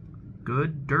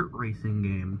 Good dirt racing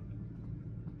game.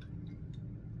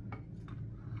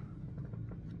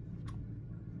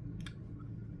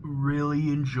 Really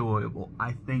enjoyable.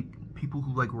 I think people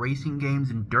who like racing games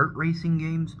and dirt racing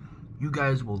games, you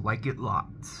guys will like it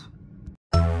lots.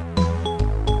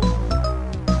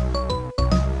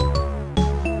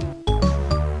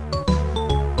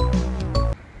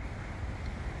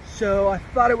 So I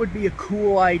thought it would be a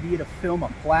cool idea to film a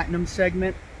platinum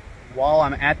segment while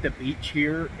I'm at the beach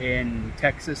here in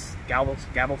Texas,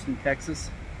 Galveston, Texas.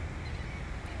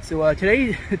 So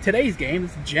today's game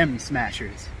is Gem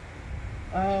Smashers.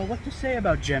 What to say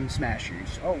about Gem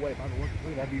Smashers? Oh wait, look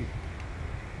at that view.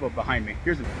 Well, behind me.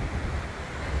 Here's the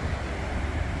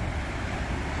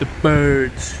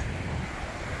birds.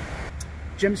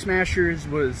 Gem Smashers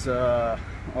was oh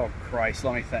Christ,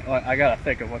 let me think. I gotta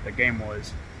think of what the game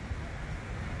was.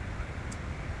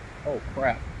 Oh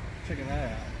crap. Check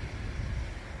that out.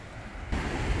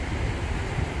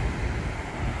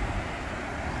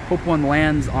 Hope one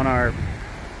lands on our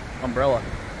umbrella.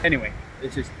 Anyway,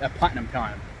 it's just a platinum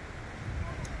time.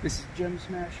 This is Gem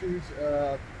Smashers.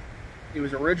 It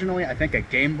was originally, I think, a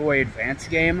Game Boy Advance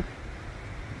game,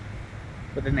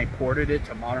 but then they ported it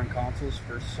to modern consoles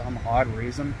for some odd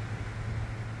reason.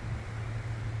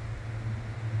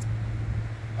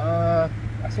 I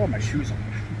still have my shoes on.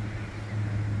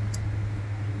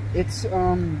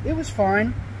 It was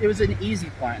fine. It was an easy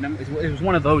platinum. It was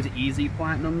one of those easy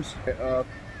platinums.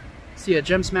 So yeah,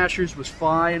 Gem Smashers was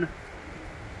fine.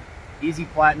 Easy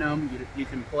platinum. You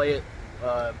can play it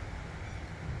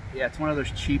Yeah, it's one of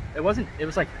those cheap. It was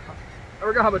like, I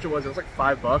forgot how much it was. It was like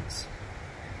 $5.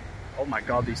 Oh my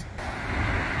god,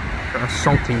 they're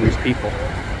assaulting these people.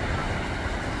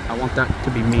 I want that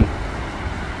to be me.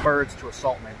 Birds to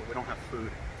assault me, but we don't have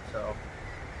food, so.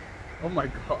 Oh my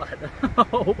god.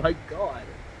 Oh my god.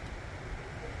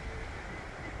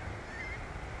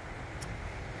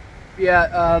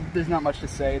 Yeah, there's not much to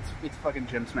say. It's fucking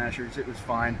Gym Smashers. It was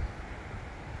fine.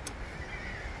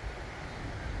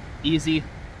 Easy.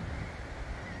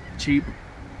 Cheap.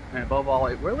 And above all,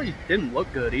 it really didn't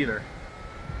look good either.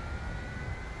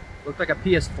 Looked like a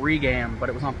PS3 game, but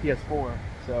it was on PS4,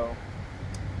 so.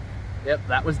 Yep,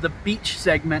 that was the beach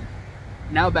segment.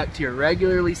 Now back to your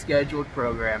regularly scheduled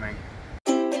programming.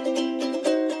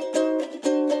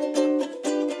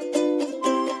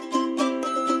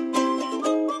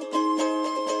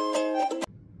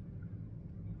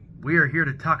 We are here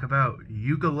to talk about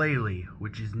Yooka-Laylee,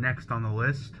 which is next on the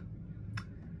list.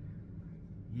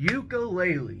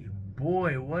 Yooka-Laylee,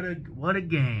 boy, what a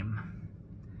game.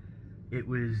 It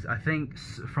was, I think,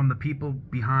 from the people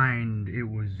behind, it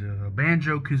was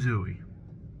Banjo-Kazooie.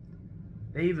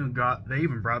 They even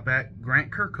brought back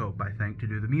Grant Kirkhope, I think, to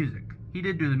do the music. He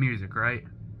did do the music, right?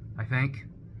 I think.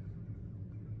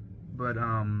 But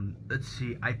let's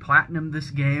see. I platinumed this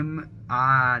game.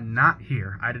 Not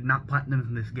here. I did not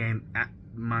platinum this game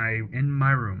in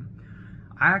my room.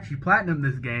 I actually platinumed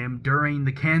this game during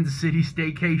the Kansas City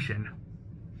staycation,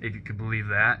 if you could believe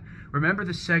that. Remember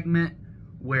the segment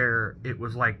where it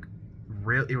was like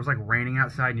raining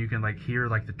outside and you can like hear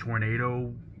like the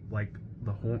tornado, like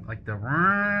the whole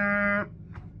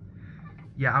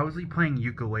yeah, I was playing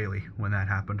Yooka-Laylee when that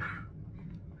happened,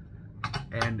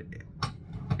 and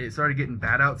it started getting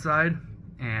bad outside,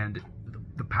 and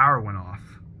the power went off,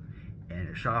 and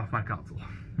it shut off my console.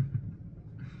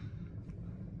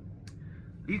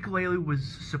 Yooka-Laylee was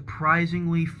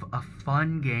surprisingly a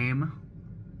fun game.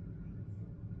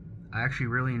 I actually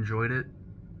really enjoyed it.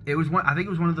 It was I think it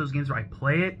was one of those games where I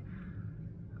play it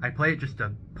just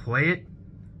to play it.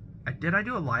 Did I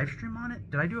do a live stream on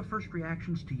it? Did I do a first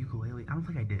reactions to Yooka-Laylee? I don't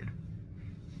think I did.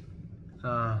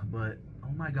 But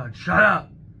oh my god, shut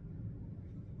up!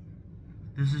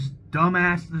 There's this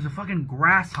dumbass, there's a fucking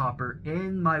grasshopper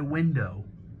in my window.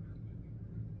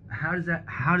 How does that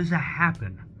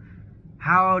happen?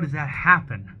 How does that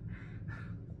happen?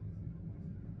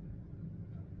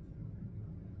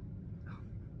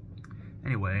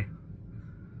 Anyway,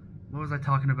 what was I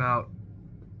talking about?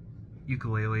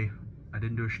 Yooka-Laylee. I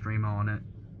didn't do a stream on it.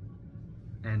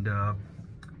 And,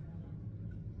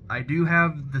 I do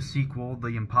have the sequel,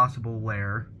 The Impossible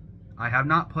Lair. I have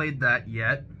not played that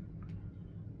yet.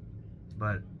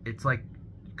 But it's like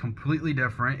completely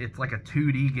different. It's like a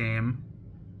 2D game.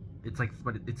 It's like,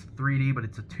 but it's 3D, but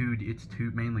it's a 2D. It's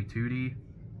mainly 2D,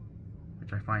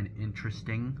 which I find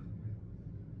interesting.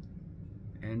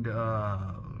 And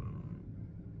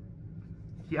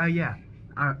yeah,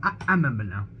 I remember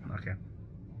now. Okay,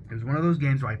 it was one of those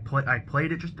games where I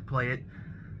played it just to play it.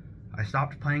 I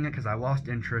stopped playing it because I lost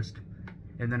interest,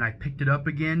 and then I picked it up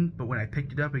again. But when I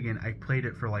picked it up again, I played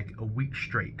it for like a week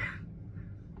straight.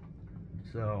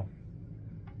 So,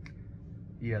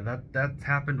 yeah, that's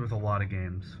happened with a lot of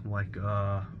games. Like,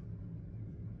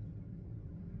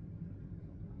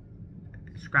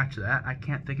 scratch that. I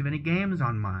can't think of any games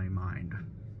on my mind.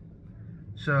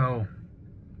 So,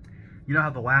 you know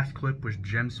how the last clip was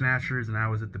Gem Smashers and I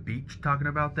was at the beach talking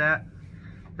about that?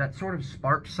 That sort of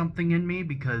sparked something in me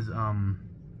because,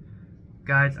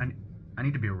 guys, I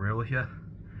need to be real with you.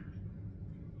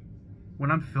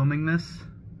 When I'm filming this,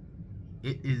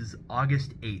 it is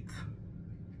August 8th.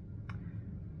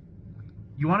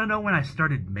 You want to know when I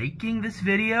started making this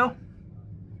video?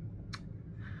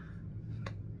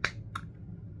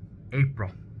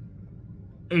 April.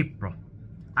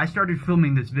 I started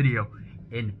filming this video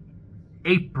in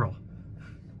April.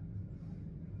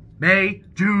 May,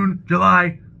 June,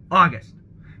 July, August.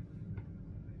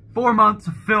 4 months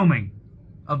of filming.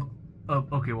 Of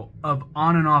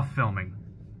on and off filming.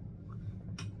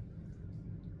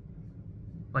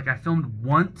 Like, I filmed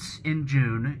once in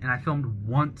June, and I filmed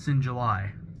once in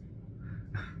July.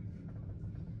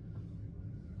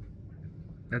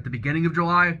 At the beginning of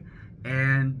July,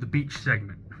 and the beach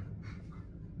segment.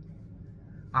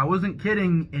 I wasn't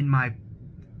kidding in my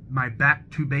Back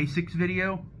to Basics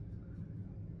video.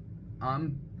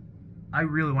 I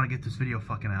really want to get this video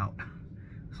fucking out.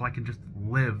 So I can just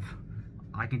live.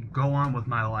 I can go on with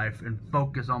my life and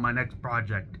focus on my next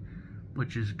project.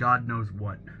 Which is God knows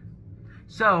what.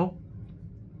 So,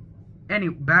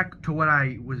 anyway, back to what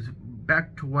I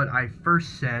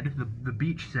first said, the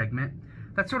beach segment.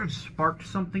 That sort of sparked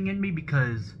something in me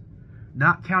because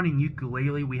not counting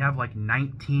Yooka-Laylee, we have like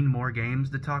 19 more games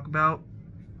to talk about.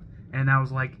 And I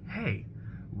was like, hey,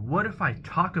 what if I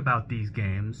talk about these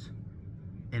games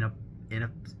in a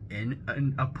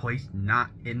place not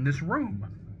in this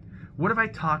room? What if I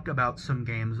talk about some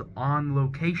games on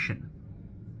location,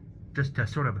 just to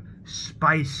sort of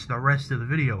spice the rest of the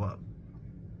video up?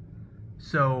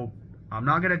 So I'm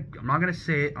not gonna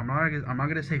say it. I'm not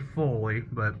gonna say fully,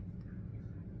 but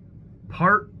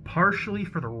partially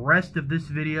for the rest of this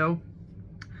video,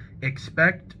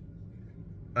 expect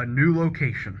a new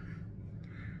location,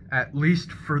 at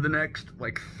least for the next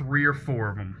like 3 or 4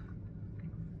 of them.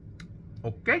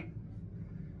 Okay.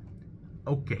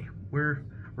 Okay, we're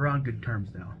on good terms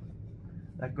now.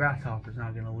 That grasshopper's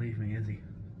not gonna leave me, is he?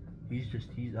 He's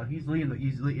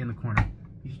in the corner.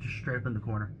 He's just straight up in the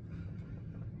corner.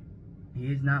 He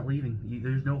is not leaving.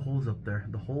 There's no holes up there.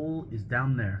 The hole is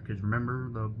down there. Because remember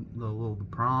the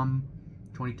prom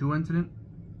 22 incident?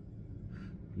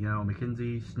 You know,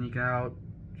 Mackenzie sneak out,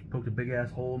 poked a big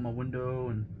ass hole in my window,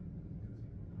 and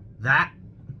that,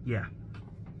 yeah.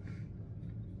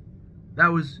 That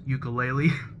was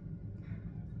Yooka-Laylee.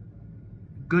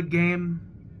 Good game.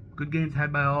 Good games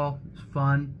had by all. It's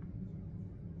fun.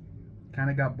 Kind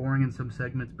of got boring in some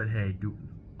segments, but hey,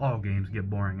 all games get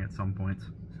boring at some points.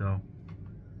 So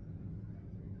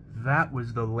that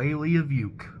was the Laylee of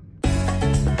Yook.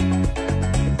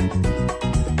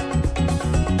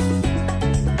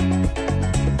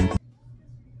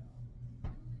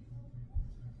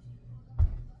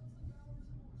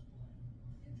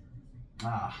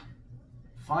 Ah,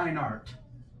 fine art.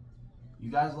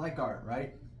 You guys like art,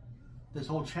 right? This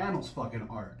whole channel's fucking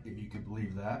art, if you could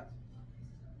believe that.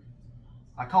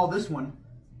 I call this one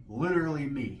literally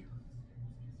me.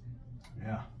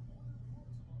 Yeah.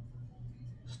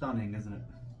 Stunning, isn't it?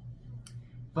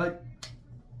 But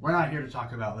we're not here to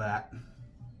talk about that.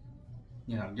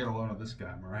 You know, get a load of this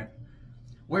guy, am I right?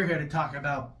 We're here to talk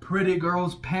about Pretty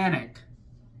Girls Panic.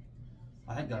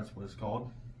 I think that's what it's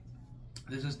called.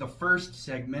 This is the first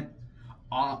segment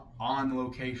on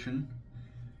location.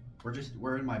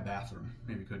 We're in my bathroom.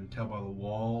 Maybe you couldn't tell by the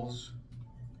walls.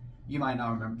 You might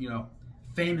not remember, you know,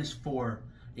 famous for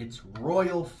its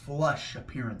Royal Flush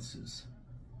appearances.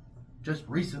 Just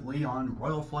recently on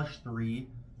Royal Flush 3,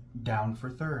 Down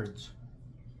for Thirds.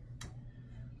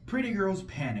 Pretty Girls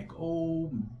Panic.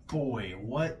 Oh boy,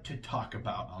 what to talk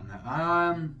about on that.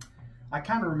 I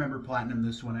kind of remember platinum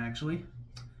this one actually.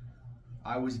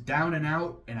 I was down and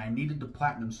out and I needed to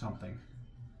platinum something.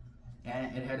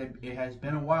 And it has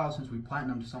been a while since we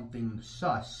platinumed something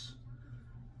sus.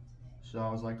 So I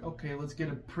was like, okay, let's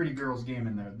get a Pretty Girls game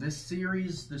in there. This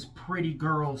series, this Pretty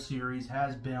Girls series,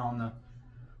 has been on the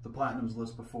Platinums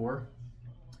list before.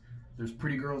 There's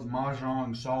Pretty Girls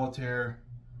Mahjong, Solitaire,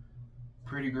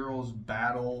 Pretty Girls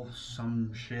Battle,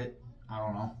 some shit. I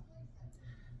don't know.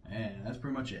 And that's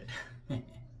pretty much it.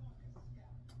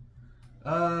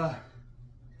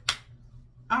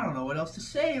 I don't know what else to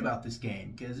say about this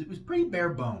game, because it was pretty bare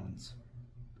bones.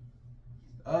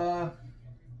 Yeah,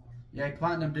 I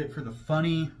platinumed it for the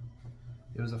funny.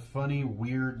 It was a funny,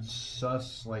 weird,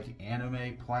 sus, like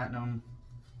anime platinum.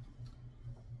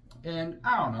 And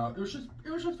I don't know, it was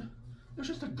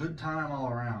just a good time all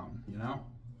around, you know?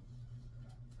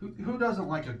 Who doesn't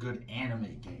like a good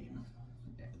anime game?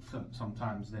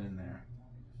 Sometimes then and there.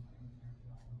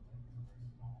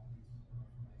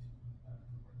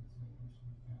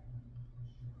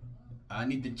 I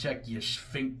need to check your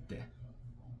sphincter.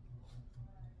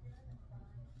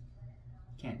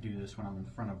 Can't do this when I'm in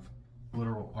front of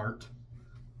literal art.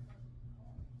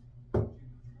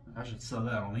 I should sell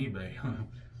that on eBay.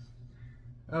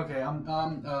 Okay, I'm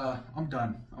done.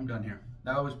 I'm done here.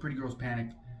 That was Pretty Girls Panic.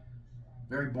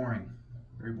 Very boring.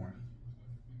 Very boring.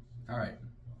 All right.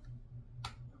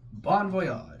 Bon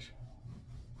voyage.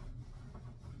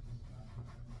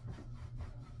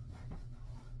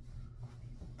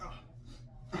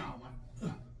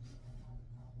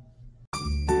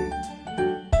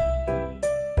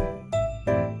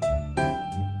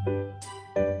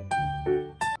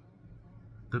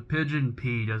 The Pigeon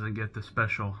P doesn't get the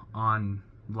special on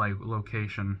like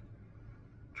location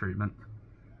treatment.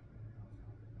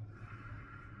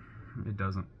 It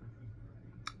doesn't.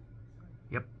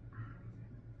 Yep.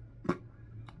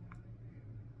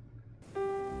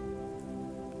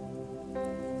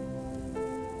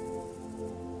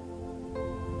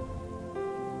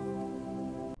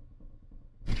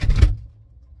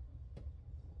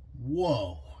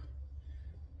 Whoa.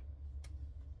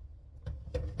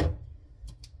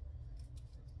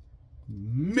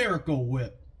 Miracle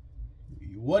Whip.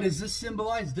 What does this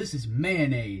symbolize? This is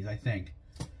mayonnaise, I think.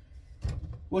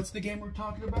 What's the game we're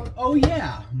talking about? Oh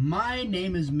yeah, My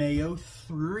Name is Mayo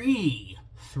 3.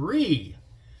 3.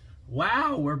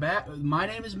 Wow, we're back. My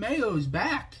Name is Mayo is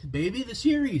back, baby, the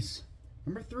series.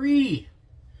 Number 3.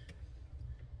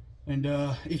 And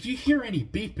if you hear any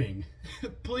beeping,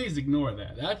 please ignore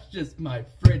that. That's just my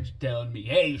fridge telling me,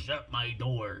 hey, shut my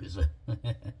doors.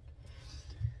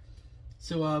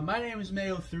 So, My Name is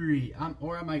Mayo 3.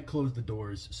 Or I might close the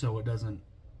doors so it doesn't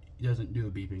do a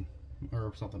beeping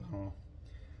or something. I don't know.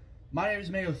 My Name is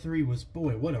Mayo 3 was,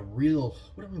 boy, what a real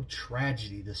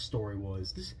tragedy this story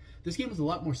was. This game was a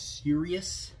lot more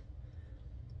serious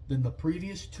than the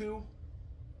previous two.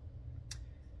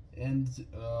 And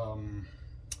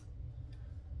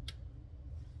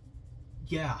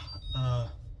yeah,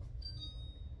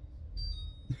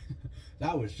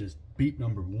 that was just beat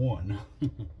number 1.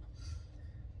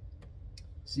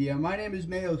 So yeah, My Name is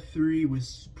Mayo 3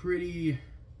 was pretty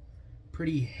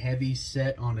heavy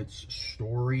set on its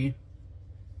story.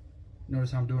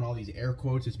 Notice how I'm doing all these air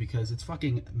quotes. It's because it's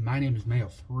fucking My Name is Mayo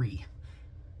 3.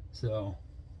 So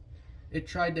it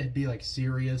tried to be like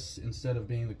serious instead of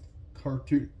being the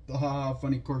cartoon,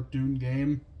 funny cartoon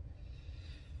game.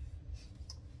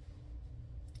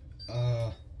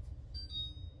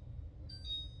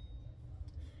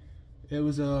 It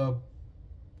was a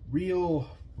real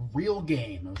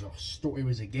game. It was a story. It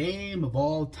was a game of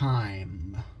all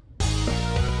time.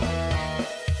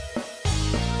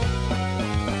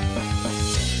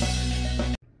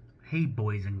 Hey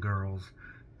boys and girls,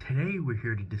 today we're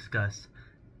here to discuss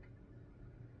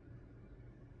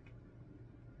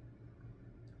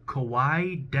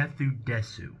Kawaii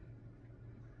Desu.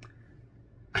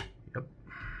 Yep.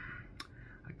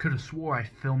 I could have swore I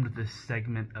filmed this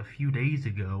segment a few days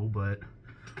ago, but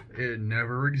it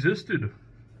never existed.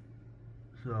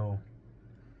 So,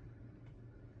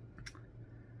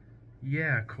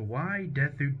 yeah, Kawaii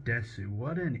Desu.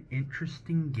 What an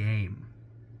interesting game.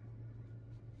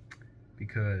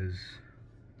 Because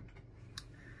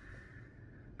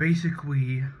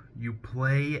basically you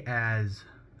play as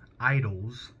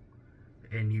idols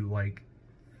and you like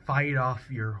fight off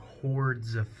your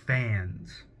hordes of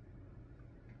fans,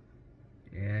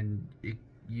 and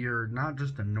you're not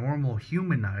just a normal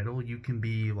human idol. You can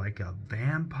be like a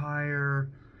vampire,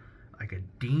 like a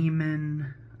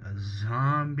demon, a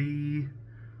zombie,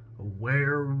 a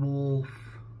werewolf,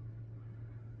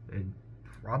 and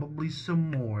probably some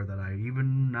more that I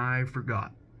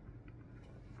forgot.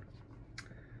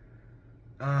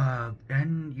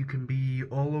 And you can be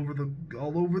all over the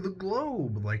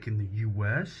globe, like in the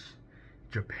US,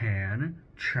 Japan,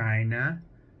 China,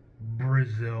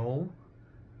 Brazil,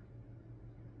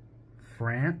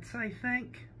 France, I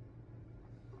think.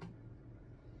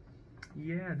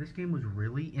 Yeah, this game was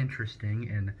really interesting,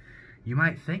 and you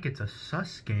might think it's a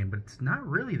sus game, but it's not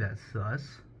really that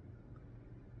sus.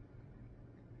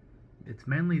 It's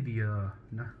mainly the,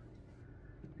 no,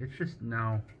 it's just,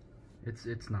 no,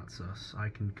 it's not sus. I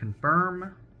can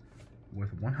confirm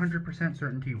with 100%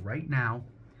 certainty right now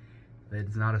that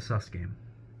it's not a sus game.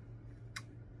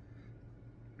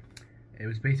 It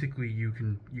was basically, you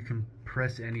can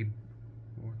press any,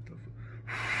 what the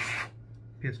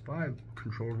PS5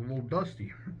 controller's a little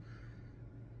dusty.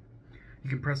 You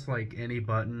can press like any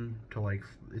button to like,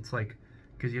 it's like,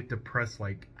 because you have to press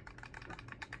like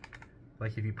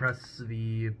if you press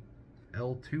the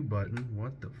L2 button,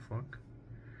 what the fuck?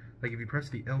 Like if you press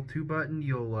the L2 button,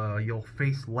 you'll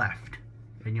face left,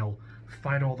 and you'll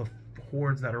fight all the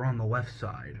hordes that are on the left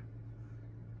side,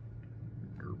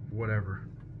 or whatever.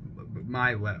 But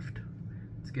my left.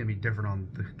 It's gonna be different on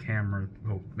the camera.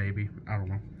 Oh, maybe, I don't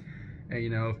know. And you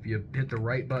know, if you hit the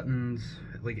right buttons,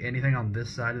 like anything on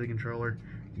this side of the controller,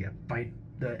 you fight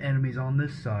the enemies on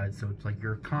this side. So it's like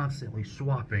you're constantly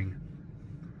swapping.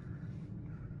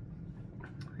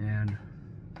 And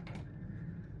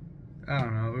I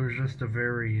don't know, it was just a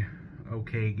very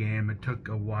okay game. It took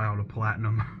a while to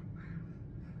platinum.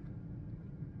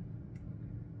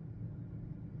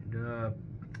 And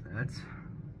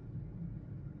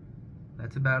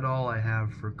that's about all I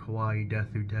have for Kawaii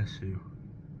Desu.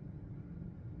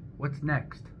 What's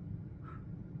next?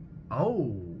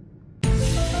 Oh!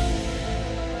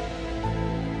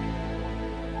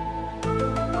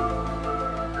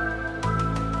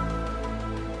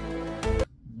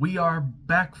 We are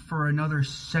back for another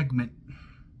segment.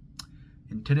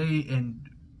 And today's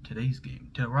game.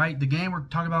 The game we're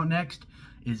talking about next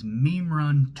is Meme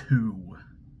Run 2.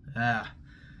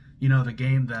 You know, the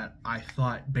game that I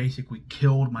thought basically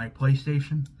killed my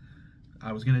PlayStation.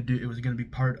 It was gonna be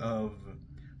part of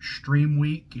Stream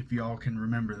Week, if y'all can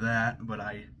remember that, but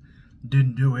I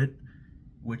didn't do it.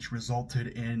 which resulted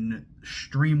in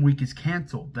Stream Week is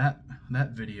canceled. That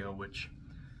video, which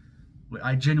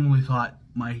I genuinely thought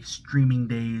my streaming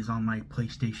days on my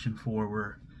PlayStation 4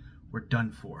 were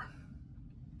done for.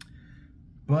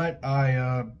 But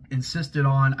I insisted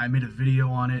on, I made a video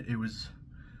on it. It was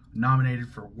nominated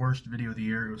for Worst Video of the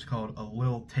Year. It was called A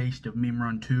Little Taste of Meme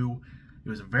Run 2. It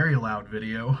was a very loud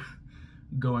video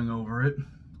going over it.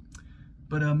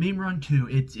 But Meme Run 2,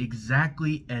 it's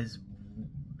exactly as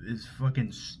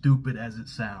fucking stupid as it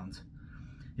sounds.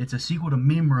 It's a sequel to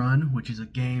Meme Run, which is a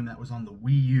game that was on the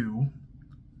Wii U.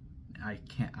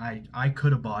 I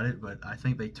could have bought it, but I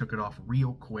think they took it off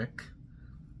real quick.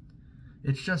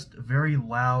 It's just very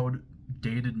loud,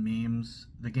 dated memes.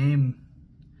 The game,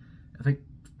 I think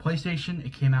PlayStation,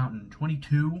 it came out in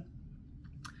 22,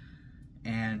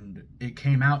 and it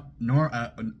came out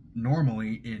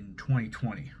normally in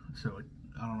 2020. So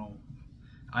I don't know,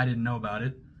 I didn't know about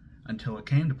it until it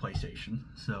came to PlayStation.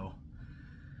 So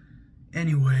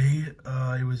anyway,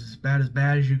 it was as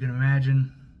bad as you can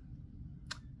imagine,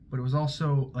 but it was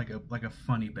also like a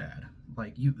funny bad.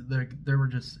 Like there were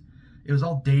just, it was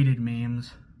all dated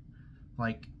memes.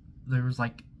 Like there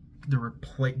were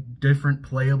different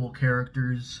playable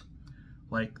characters,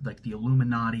 like the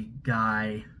Illuminati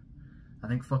guy. I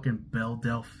think fucking Belle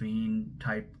Delphine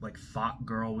type, like thought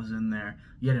girl was in there.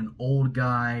 You had an old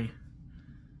guy.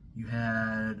 You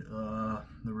had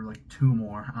there were like two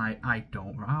more. I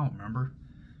don't remember.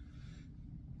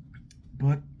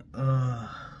 But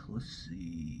let's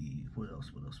see, what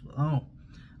else? Oh,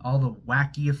 all the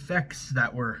wacky effects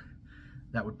that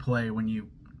would play when you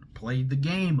played the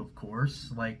game, of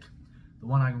course. Like the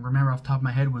one I can remember off the top of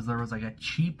my head was there was like a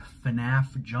cheap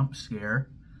FNAF jump scare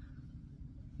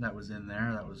that was in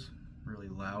there. That was really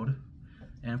loud.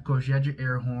 And of course you had your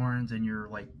air horns and your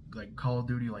like Call of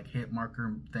Duty like hit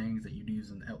marker things that you'd use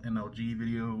in MLG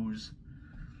videos.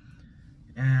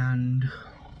 And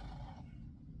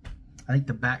I think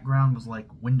the background was like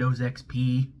Windows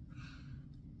XP.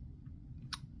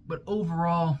 But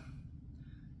overall,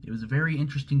 it was a very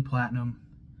interesting platinum,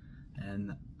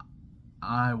 and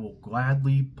I will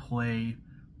gladly play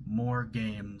more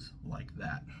games like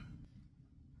that.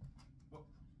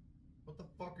 What the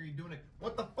fuck are you doing?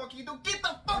 What the fuck are you doing? Get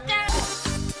the fuck out!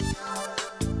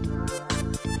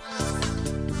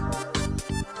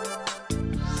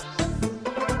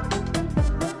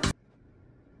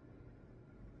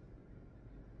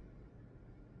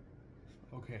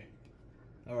 Okay.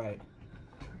 Alright.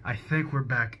 I think we're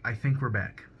back.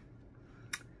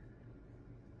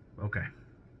 Okay.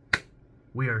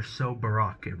 We are so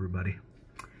Barack, everybody.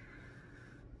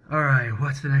 Alright,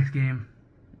 what's the next game?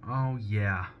 Oh,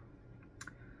 yeah.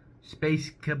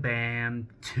 Space Kabaam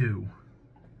 2.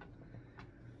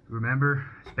 Remember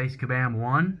Space Kabaam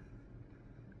 1?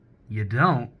 You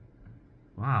don't?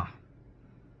 Wow.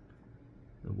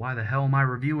 Why the hell am I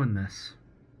reviewing this?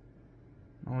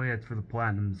 Oh yeah, it's for the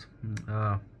platinums.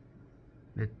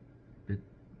 It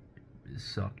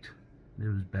sucked. It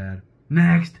was bad.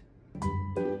 Next!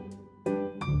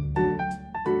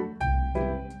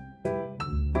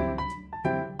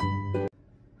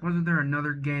 Wasn't there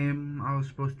another game I was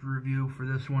supposed to review for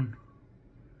this one?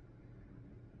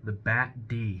 The Bat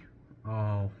D.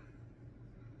 Oh.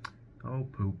 Oh,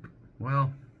 poop.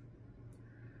 Well,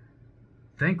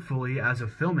 thankfully, as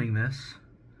of filming this,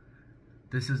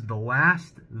 this is the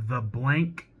last the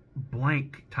blank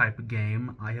type of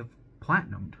game I have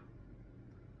platinumed.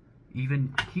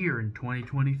 Even here in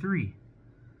 2023.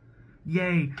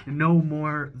 Yay, no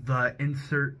more the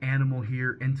insert animal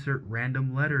here, insert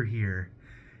random letter here.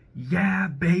 Yeah,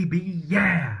 baby,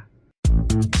 yeah!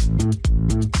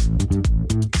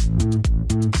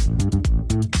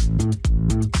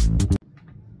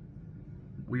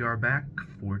 We are back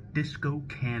for Disco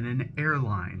Cannon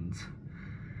Airlines.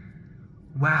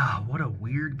 Wow, what a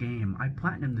weird game. I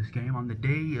platinumed this game on the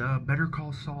day Better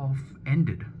Call Saul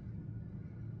ended.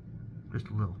 Just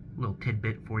a little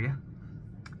tidbit for you.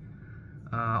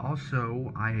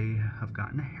 Also, I have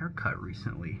gotten a haircut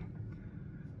recently.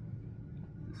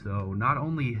 So not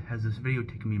only has this video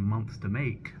taken me months to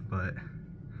make, but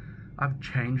I've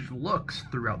changed looks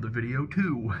throughout the video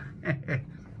too.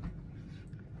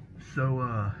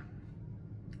 So,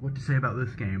 what to say about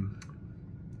this game?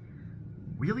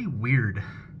 Really weird.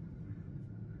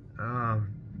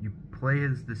 You play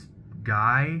as this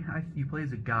guy. You play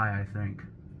as a guy, I think,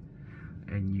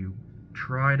 and you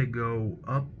try to go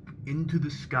up into the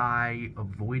sky,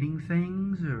 avoiding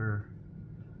things or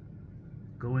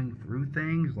going through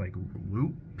things like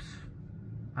loops.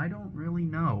 I don't really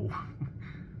know.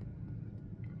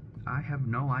 I have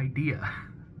no idea.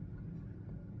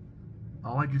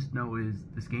 All I just know is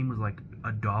this game was like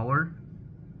 $1.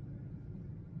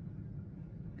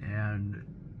 And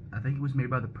I think it was made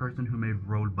by the person who made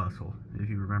Road Bustle, if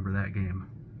you remember that game.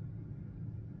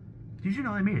 Did you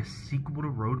know they made a sequel to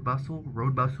Road Bustle?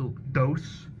 Road Bustle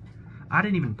Dos? I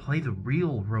didn't even play the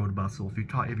real Road Bustle. If you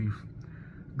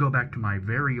go back to my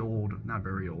very old, not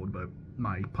very old, but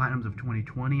my Platinums of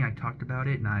 2020, I talked about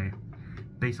it, and I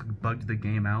basically bugged the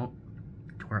game out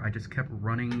to where I just kept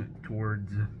running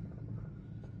towards...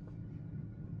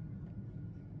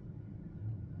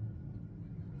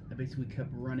 I basically kept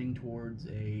running towards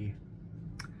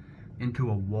into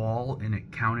a wall, and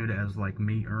it counted as like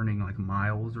me earning like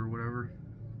miles or whatever.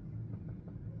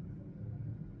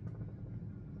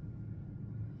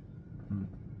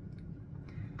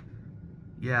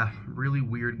 Yeah, really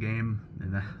weird game,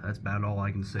 and that's about all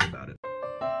I can say about it.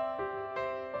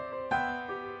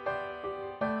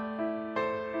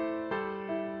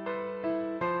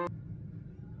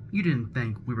 You didn't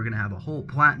think we were gonna have a whole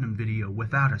Platinum video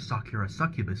without a Sakura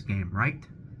Succubus game, right?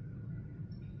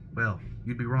 Well,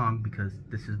 you'd be wrong, because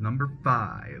this is number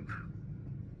 5.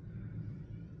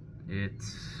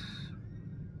 It's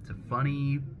a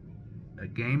funny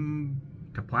game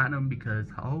to Platinum because,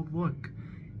 oh look,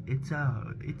 it's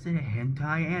a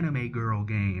hentai anime girl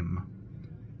game.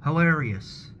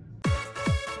 Hilarious.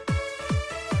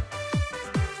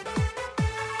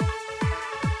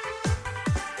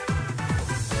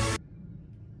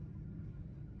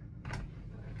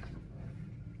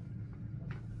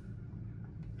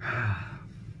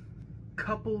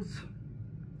 Couples,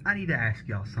 I need to ask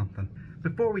y'all something.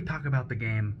 Before we talk about the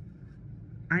game,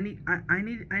 I need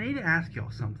to ask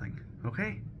y'all something,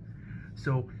 okay?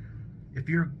 So, if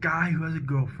you're a guy who has a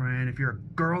girlfriend, if you're a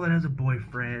girl that has a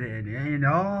boyfriend, and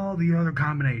all the other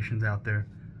combinations out there,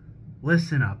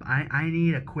 listen up. I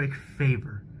need a quick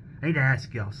favor. I need to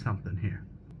ask y'all something here.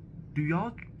 Do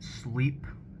y'all sleep?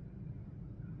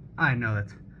 I know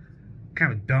that's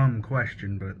kind of a dumb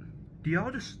question, but do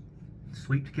y'all just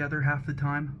sleep together half the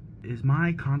time? Is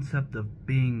my concept of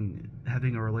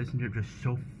having a relationship just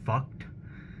so fucked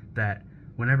that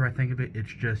whenever I think of it,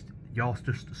 it's just y'all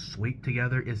just sleep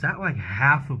together? Is that like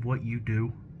half of what you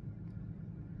do?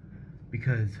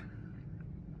 Because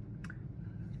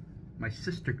my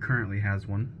sister currently has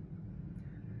one,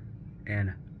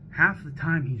 and half the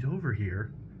time he's over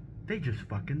here, they just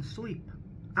fucking sleep.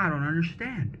 I don't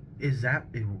understand. I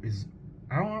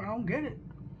don't get it.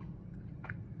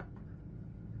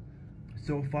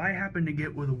 So if I happen to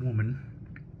get with a woman,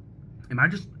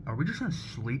 are we just gonna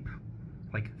sleep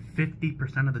like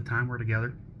 50% of the time we're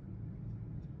together?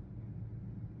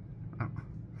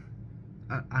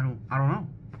 I don't know.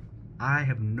 I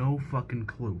have no fucking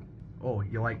clue. Oh,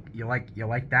 you like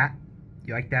that?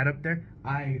 You like that up there?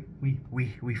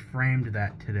 We framed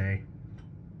that today.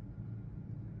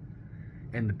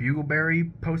 And the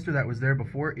Bugleberry poster that was there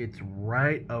before, it's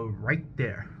right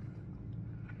there.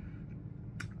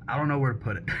 I don't know where to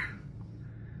put it.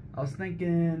 I was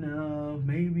thinking of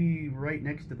maybe right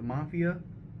next to the Mafia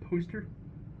poster.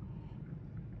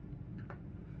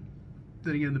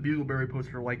 Then again, the Bugleberry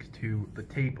poster the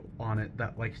tape on it,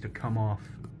 that likes to come off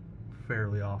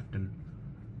fairly often.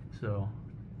 So,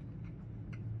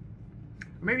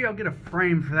 maybe I'll get a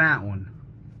frame for that one.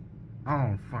 I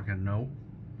don't fucking know.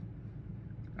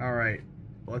 Alright,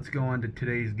 let's go on to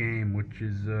today's game, which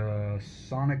is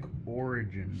Sonic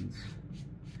Origins.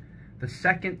 The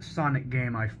second Sonic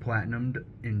game I've platinumed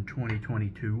in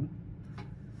 2022.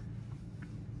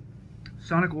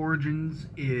 Sonic Origins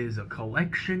is a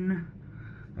collection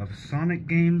of Sonic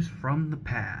games from the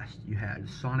past. You had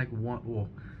Sonic 1, well,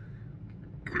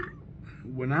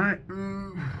 what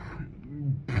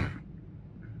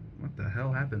the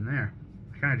hell happened there?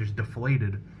 I kind of just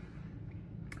deflated.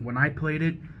 When I played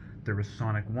it, there was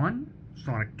Sonic 1,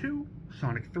 Sonic 2,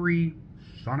 Sonic 3,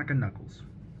 Sonic and Knuckles.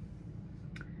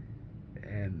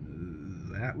 And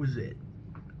that was it.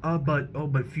 But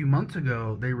a few months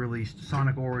ago, they released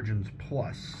Sonic Origins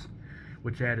Plus,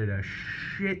 which added a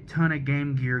shit ton of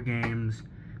Game Gear games,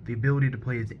 the ability to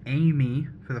play as Amy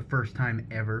for the first time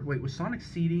ever. Wait, was Sonic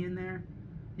CD in there?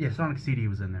 Yeah, Sonic CD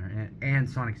was in there, and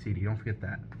Sonic CD, don't forget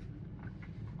that.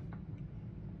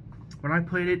 When I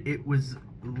played it, it was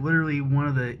literally one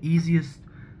of the easiest.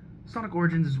 Sonic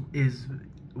Origins is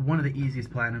one of the easiest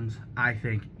platinums I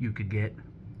think you could get.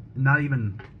 Not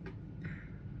even,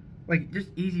 like, just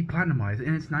easy platinum-wise,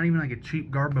 and it's not even like a cheap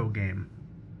Garbo game.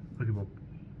 Look, well,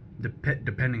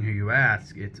 depending who you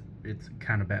ask, it's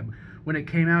kind of bad. When it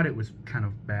came out, it was kind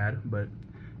of bad, but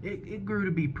it grew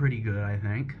to be pretty good, I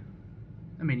think.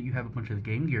 I mean, you have a bunch of the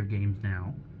Game Gear games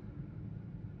now.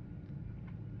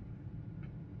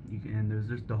 And there's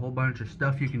just a whole bunch of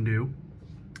stuff you can do.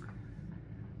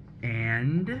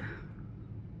 And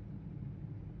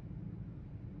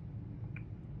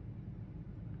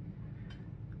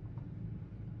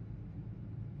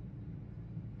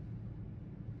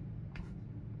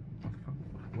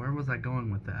where was I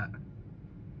going with that?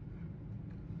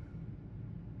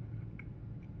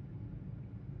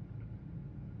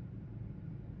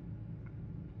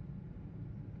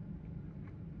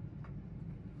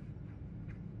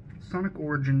 Sonic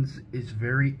Origins is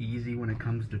very easy when it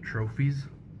comes to trophies,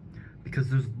 because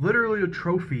there's literally a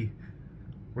trophy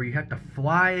where you have to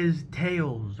fly as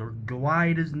Tails or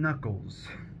glide as Knuckles.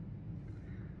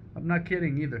 I'm not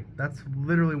kidding either. That's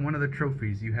literally one of the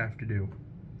trophies you have to do.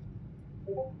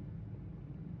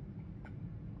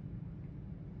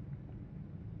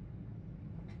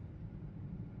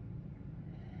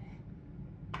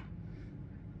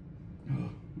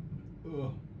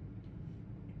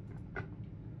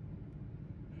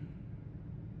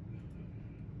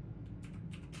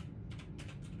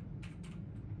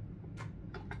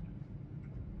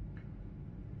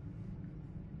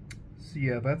 So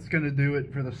yeah, that's gonna do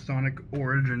it for the Sonic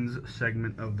Origins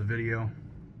segment of the video.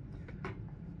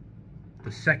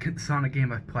 The second Sonic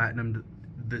game I've platinumed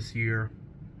this year.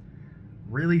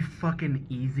 Really fucking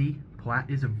easy.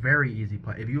 Is a very easy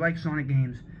plat. If you like Sonic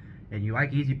games and you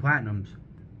like easy platinums,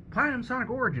 platinum Sonic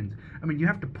Origins. I mean, you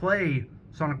have to play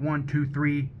Sonic 1, 2,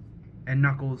 3, and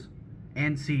Knuckles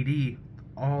and CD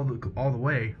all the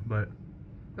way, but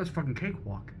that's fucking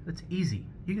cakewalk. That's easy.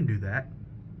 You can do that.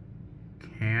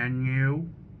 Can you?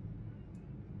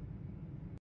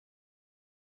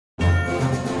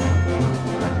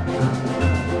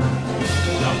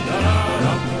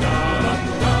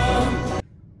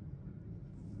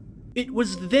 It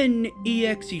was then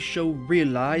Exeshow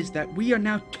realized that we are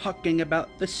now talking about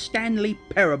the Stanley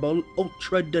Parable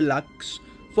Ultra Deluxe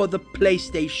for the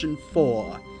PlayStation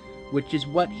 4, which is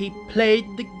what he played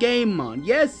the game on.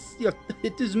 Yes,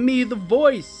 it is me, the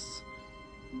voice.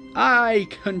 I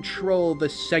control the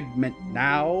segment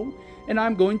now, and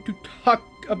I'm going to talk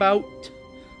about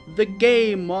the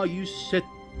game while you sit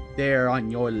there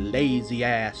on your lazy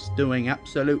ass doing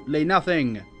absolutely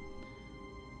nothing.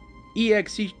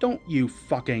 EXE, don't you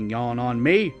fucking yawn on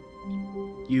me,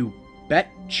 you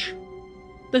betch.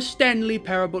 The Stanley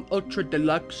Parable Ultra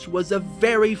Deluxe was a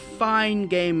very fine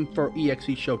game for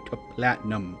Exeshow to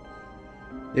platinum.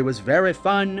 It was very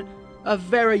fun, a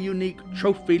very unique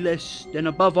trophy list, and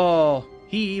above all,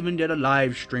 he even did a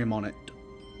live stream on it.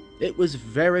 It was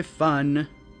very fun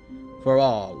for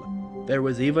all. There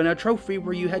was even a trophy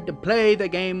where you had to play the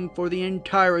game for the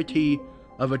entirety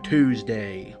of a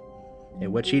Tuesday,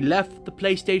 in which he left the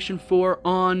PlayStation 4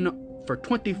 on for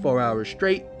 24 hours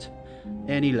straight,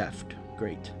 and he left.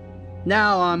 Great.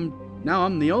 Now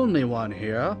I'm the only one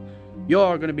here.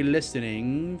 You're gonna be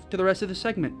listening to the rest of the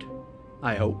segment,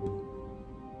 I hope.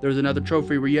 There's another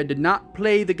trophy where you did not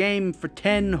play the game for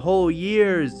 10 whole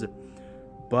years,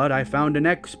 but I found an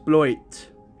exploit.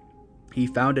 He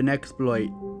found an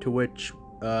exploit to which,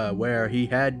 where he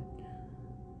had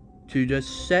to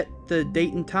just set the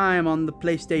date and time on the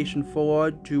PlayStation 4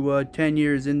 to 10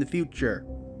 years in the future.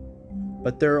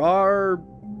 But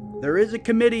there is a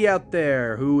committee out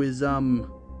there who is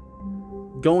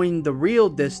going the real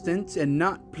distance and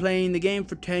not playing the game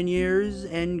for 10 years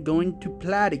and going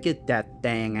to get that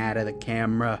thing out of the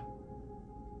camera.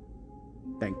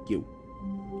 Thank you.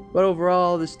 But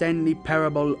overall, the Stanley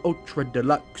Parable Ultra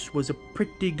Deluxe was a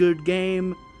pretty good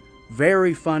game.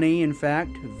 Very funny, in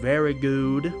fact. Very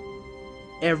good.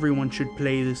 Everyone should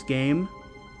play this game.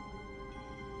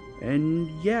 And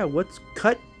yeah, let's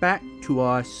cut back to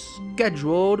our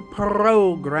scheduled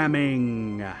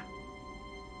programming.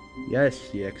 Yes,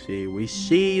 EXE, we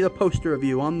see the poster of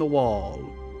you on the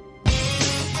wall.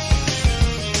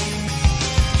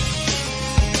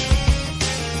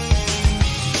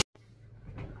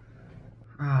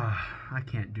 I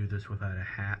can't do this without a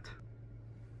hat.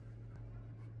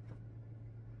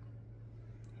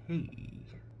 Hey.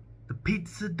 The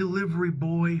pizza delivery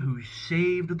boy who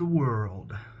saved the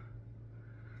world.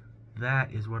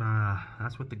 That's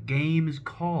what the game is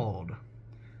called.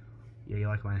 Yeah, you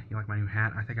like my new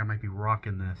hat? I think I might be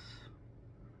rocking this.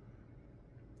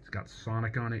 It's got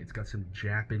Sonic on it. It's got some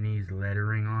Japanese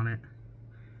lettering on it.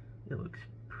 It looks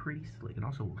pretty slick. It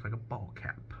also looks like a ball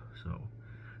cap. So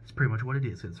it's pretty much what it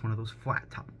is. It's one of those flat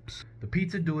tops. The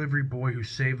Pizza Delivery Boy Who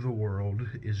Saved the World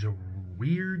is a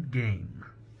weird game.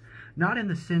 Not in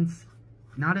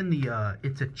the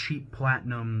it's a cheap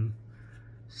platinum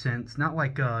sense. It's not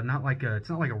like a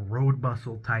road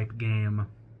bustle type game.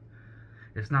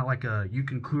 It's not like you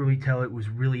can clearly tell it was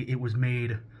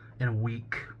made in a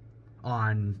week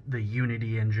on the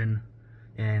Unity engine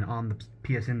and on the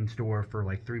PSN store for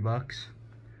like $3.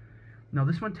 Now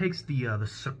this one takes the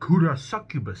Sakura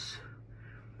Succubus.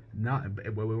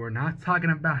 We're not talking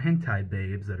about hentai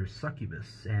babes that are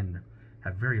succubus and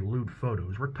have very lewd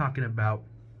photos. We're talking about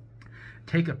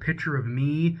take a picture of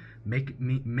me, make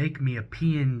me a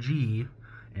PNG,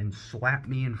 and slap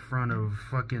me in front of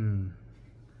fucking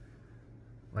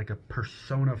like a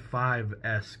Persona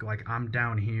 5-esque, like I'm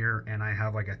down here and I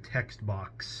have like a text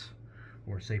box,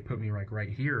 or say put me like right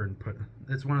here and put,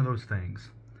 it's one of those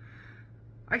things.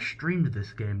 I streamed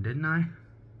this game, didn't I?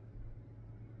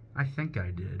 I think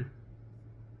I did.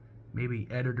 Maybe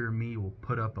editor me will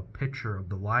put up a picture of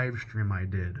the live stream I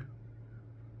did.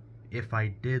 If I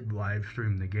did live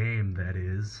stream the game, that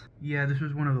is. Yeah, this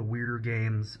was one of the weirder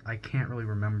games. I can't really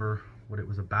remember what it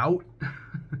was about.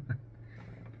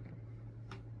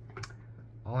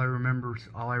 All I remember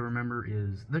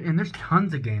is, and there's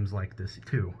tons of games like this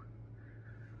too.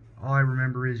 All I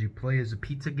remember is you play as a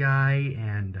pizza guy,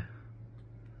 and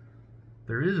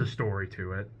there is a story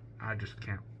to it. I just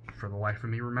can't, for the life of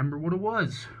me, remember what it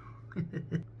was.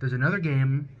 There's another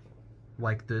game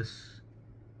like this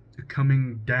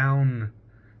coming down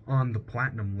on the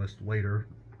platinum list later.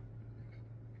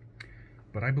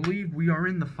 But I believe we are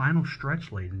in the final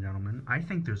stretch, ladies and gentlemen. I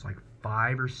think there's like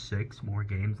 5 or 6 more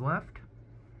games left.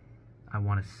 I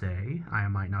want to say. I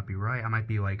might not be right. I might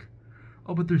be like,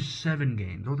 oh, but there's 7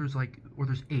 games. Or there's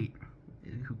 8.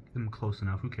 I'm close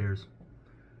enough. Who cares?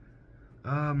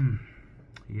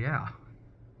 Yeah.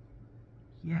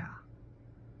 Yeah.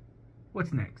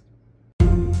 What's next?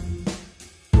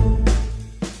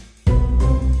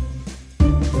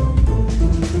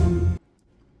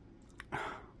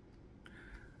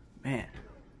 Man.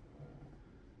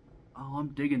 Oh,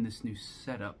 I'm digging this new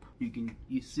setup. You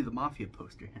see the Mafia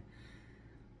poster.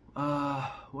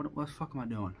 What the fuck am I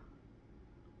doing?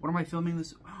 What am I filming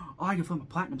this? Oh, I can film a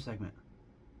platinum segment.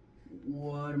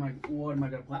 What am I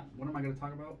gonna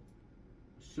talk about?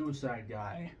 Suicide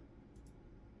Guy.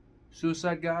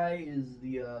 Suicide Guy is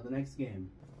the next game.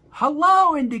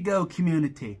 Hello, Indigo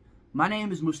community. My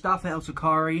name is Mustafa El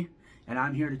Sakari, and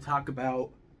I'm here to talk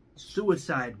about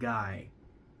Suicide Guy.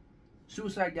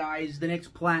 Suicide Guy is the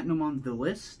next platinum on the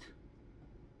list.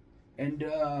 And,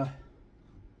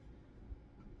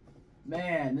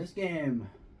 man, this game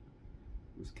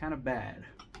was kind of bad.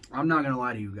 I'm not gonna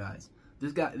lie to you guys.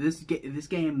 This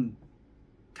game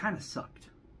kind of sucked.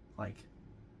 Like,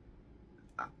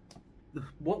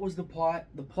 what was the plot?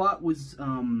 The plot was,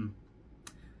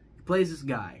 he plays this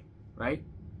guy, right?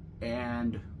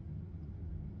 And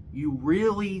you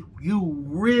really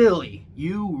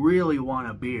want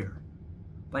a beer.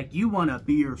 Like, you want a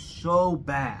beer so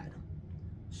bad.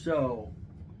 So,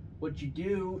 what you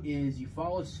do is you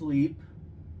fall asleep.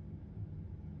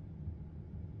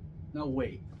 No,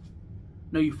 wait.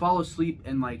 No, you fall asleep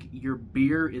and, like, your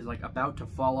beer is, like, about to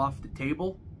fall off the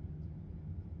table.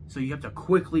 So you have to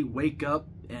quickly wake up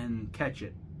and catch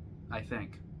it, I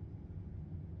think.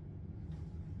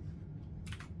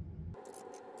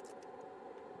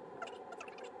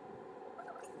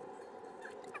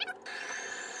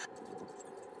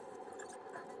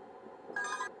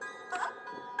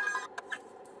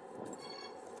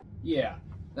 Yeah,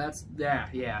 that's the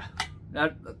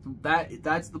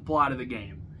plot of the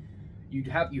game. You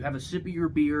have a sip of your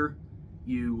beer,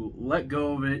 you let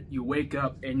go of it, you wake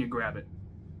up and you grab it.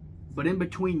 But in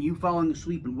between you falling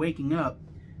asleep and waking up,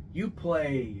 you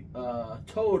play a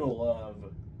total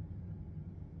of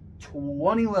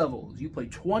 20 levels. You play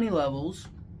 20 levels,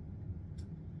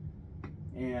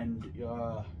 and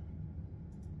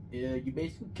you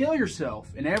basically kill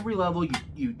yourself. In every level,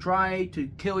 you try to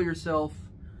kill yourself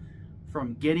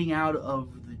from getting out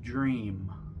of the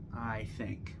dream, I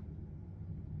think.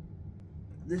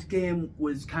 This game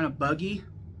was kind of buggy.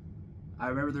 I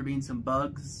remember there being some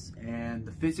bugs, and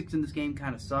the physics in this game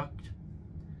kind of sucked.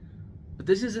 But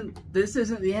this isn't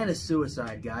the end of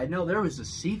Suicide Guy. No, there was a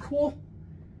sequel.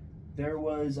 There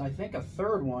was, I think, a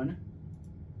third one.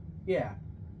 Yeah.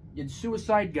 You had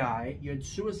Suicide Guy. You had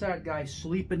Suicide Guy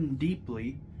Sleepin'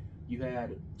 Deeply. You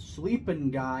had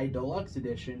Sleepin' Guy Deluxe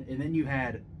Edition. And then you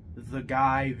had The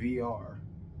Guy VR.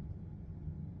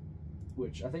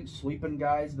 Which, I think Sleepin'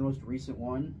 Guy is the most recent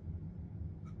one.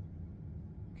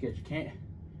 Because you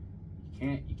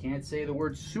can't say the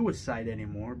word suicide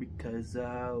anymore because,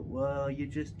 well, you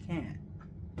just can't.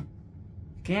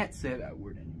 You can't say that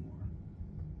word anymore.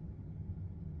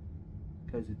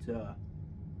 Because it's,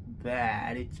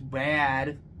 bad. It's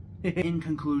bad. In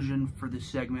conclusion, for this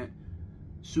segment,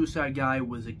 Suicide Guy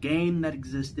was a game that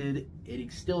existed,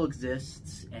 it still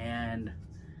exists, and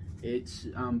it's,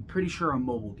 I'm pretty sure, a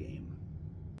mobile game.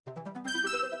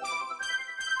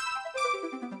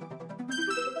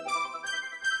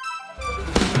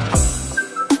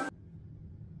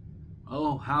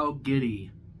 How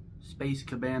giddy. Space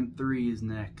Kabaam 3 is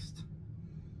next.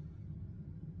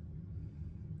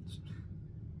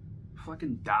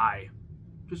 Fucking die.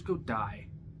 Just go die.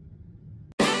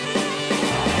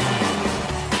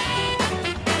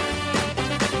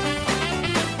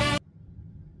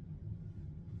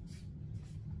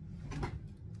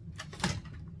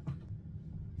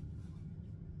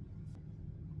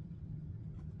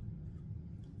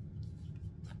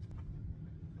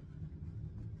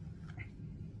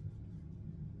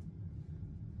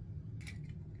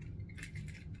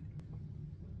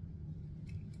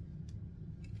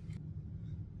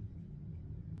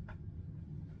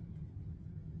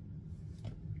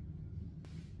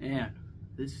 Man,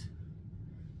 this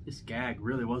gag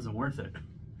really wasn't worth it.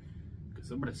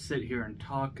 Because I'm gonna sit here and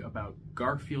talk about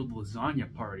Garfield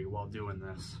Lasagna Party while doing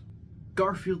this.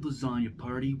 Garfield Lasagna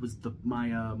Party was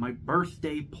my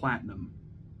birthday platinum.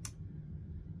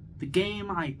 The game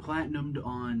I platinumed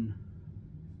on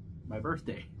my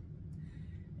birthday.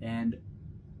 And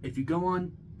if you go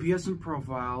on PSN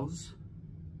profiles,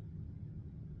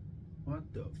 what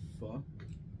the fuck?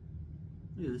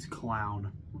 Look at this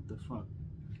clown. What the fuck?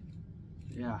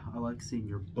 Yeah, I like seeing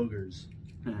your boogers.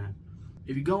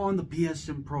 If you go on the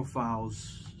PSN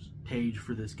profiles page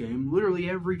for this game, literally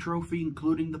every trophy,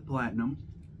 including the platinum,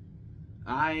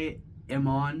 I am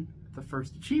on the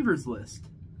first achievers list.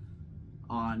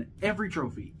 On every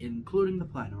trophy, including the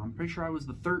platinum. I'm pretty sure I was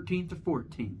the 13th or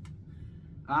 14th.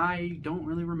 I don't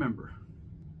really remember.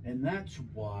 And that's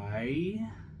why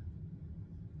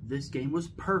this game was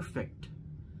perfect.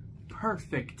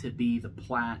 Perfect to be the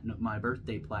platinum, my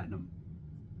birthday platinum.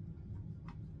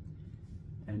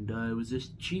 And it was this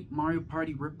cheap Mario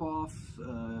Party ripoff.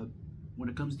 When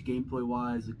it comes to gameplay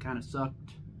wise, it kind of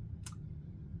sucked.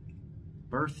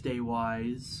 Birthday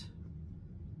wise,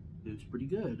 it was pretty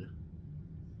good.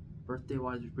 Birthday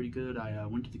wise, it was pretty good. I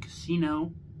went to the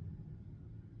casino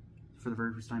for the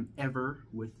very first time ever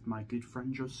with my good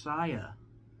friend Josiah.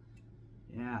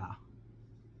 Yeah,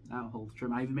 that whole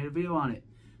trip. I even made a video on it.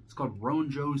 It's called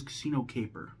Roan Joe's Casino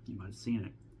Caper. You might have seen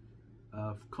it.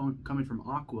 Coming from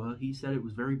Aqua, he said it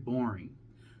was very boring.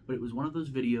 But it was one of those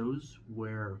videos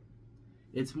where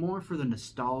it's more for the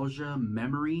nostalgia,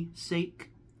 memory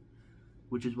sake.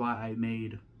 Which is why I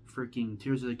made freaking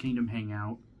Tears of the Kingdom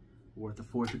Hangout or the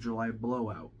 4th of July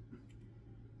Blowout.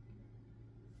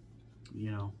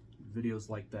 You know, videos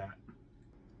like that.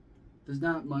 There's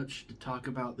not much to talk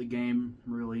about the game,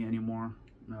 really, anymore.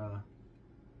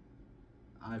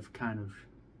 I've kind of,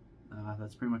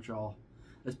 that's pretty much all.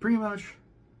 That's pretty much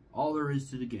all there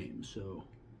is to the game, so,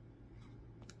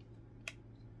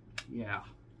 yeah.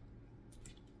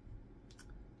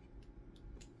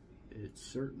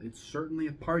 It's certainly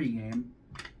a party game,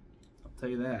 I'll tell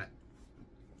you that.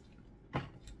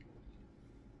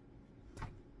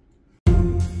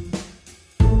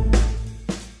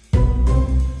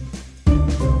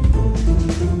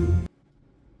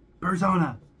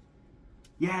 Persona!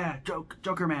 Yeah,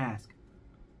 Joker mask!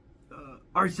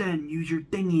 Arsene, use your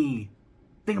thingy!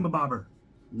 Thingamabobber!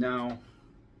 No.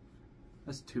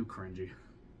 That's too cringy.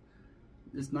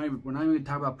 We're not even gonna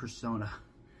talk about Persona.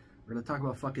 We're gonna talk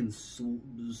about fucking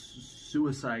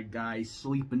Suicide Guy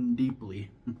Sleepin'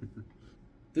 Deeply.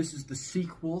 This is the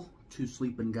sequel to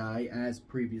Sleepin' Guy, as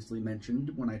previously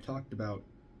mentioned when I talked about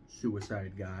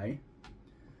Suicide Guy.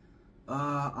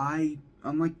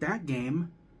 Unlike that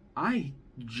game, I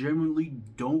generally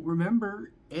don't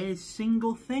remember a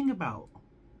single thing about.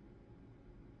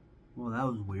 Well, that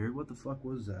was weird. What the fuck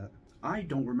was that? I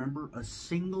don't remember a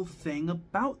single thing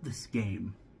about this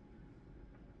game.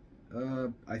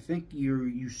 I think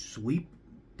you sleep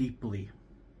deeply.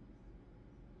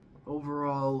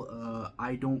 Overall,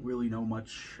 I don't really know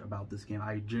much about this game.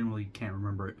 I generally can't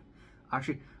remember it.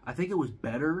 Actually, I think it was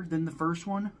better than the first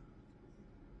one.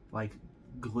 Like,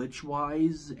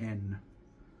 glitch-wise, and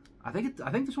I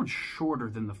think this one's shorter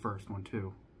than the first one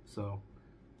too. So,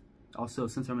 also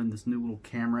since I'm in this new little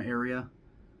camera area,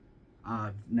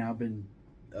 I've now been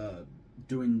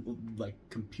doing like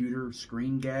computer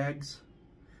screen gags.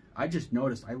 I just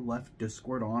noticed I left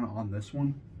Discord on this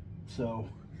one, so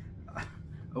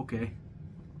okay.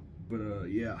 But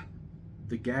yeah,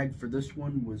 the gag for this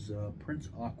one was Prince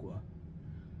Aqua,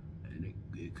 and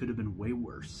it could have been way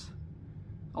worse.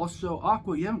 Also,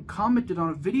 Aqua, you haven't commented on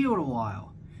a video in a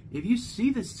while. If you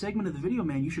see this segment of the video,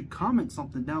 man, you should comment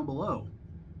something down below.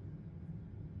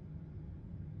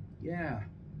 Yeah.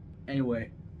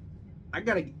 Anyway, I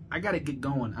gotta get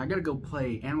going. I gotta go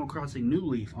play Animal Crossing New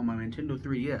Leaf on my Nintendo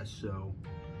 3DS, so.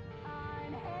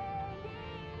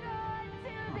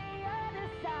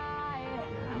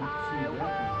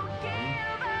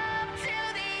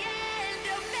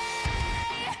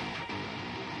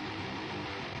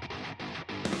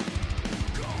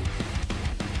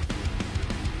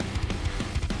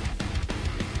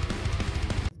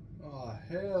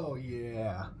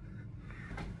 Yeah.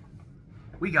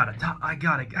 I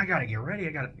gotta get ready.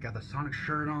 I got the Sonic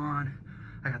shirt on.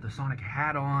 I got the Sonic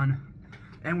hat on.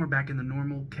 And we're back in the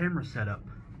normal camera setup.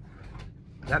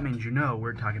 That means you know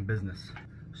we're talking business.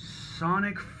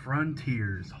 Sonic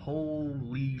Frontiers.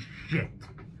 Holy shit.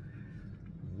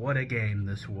 What a game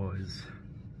this was.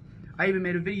 I even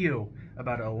made a video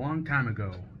about it a long time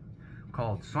ago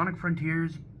called Sonic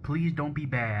Frontiers, Please Don't Be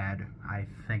Bad, I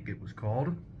think it was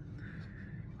called.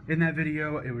 In that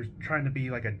video, it was trying to be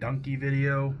like a donkey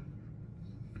video.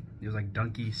 It was like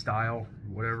donkey style,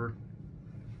 whatever.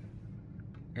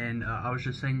 And I was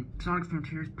just saying, Sonic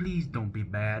Frontiers, please don't be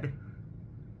bad.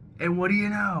 And what do you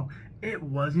know? It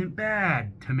wasn't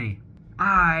bad to me.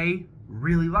 I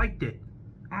really liked it.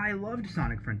 I loved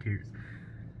Sonic Frontiers.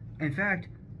 In fact,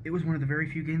 it was one of the very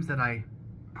few games that I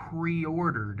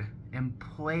pre-ordered and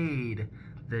played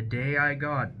the day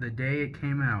it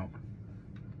came out.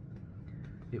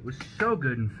 It was so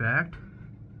good, in fact,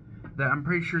 that I'm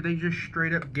pretty sure they just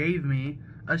straight up gave me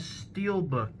a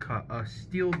steelbook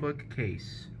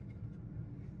case.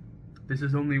 This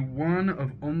is only one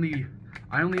of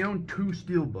I only own 2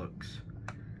 steelbooks.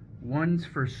 One's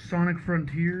for Sonic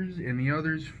Frontiers and the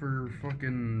other's for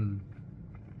fucking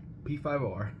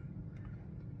P5R.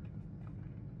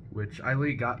 Which I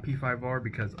really got P5R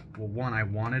because, well, 1, I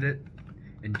wanted it,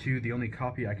 and 2, the only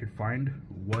copy I could find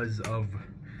was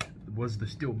the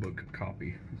steelbook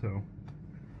copy. So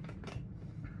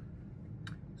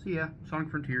yeah, Sonic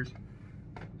Frontiers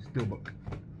steelbook.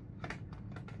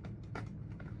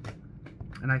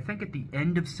 And I think at the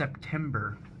end of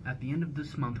September, at the end of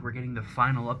this month, we're getting the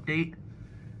final update,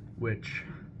 which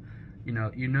you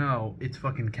know it's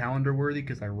fucking calendar worthy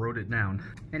because I wrote it down.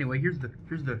 Anyway, here's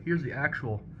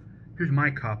my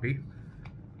copy,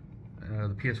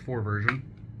 the PS4 version.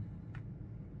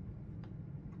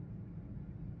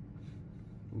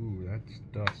 Ooh, that's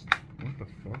dust. What the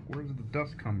fuck? Where's the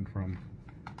dust coming from?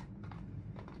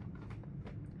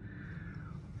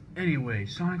 Anyway,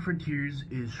 Sonic Frontiers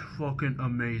is fucking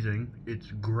amazing.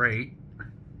 It's great.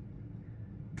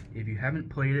 If you haven't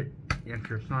played it, if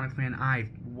you're a Sonic fan,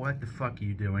 what the fuck are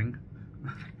you doing?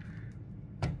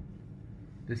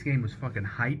 This game was fucking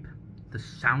hype. The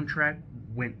soundtrack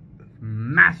went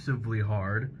massively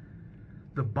hard.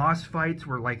 The boss fights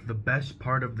were like the best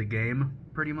part of the game,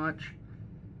 pretty much.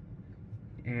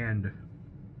 And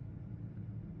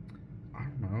I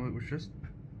don't know, it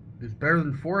was better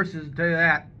than Forces, I'll tell you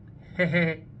that.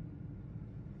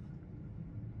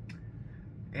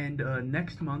 And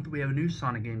next month we have a new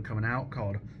Sonic game coming out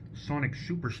called Sonic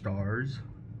Superstars,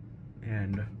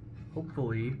 and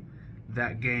hopefully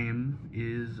that game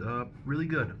is really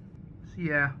good. So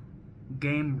yeah,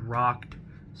 game rocked,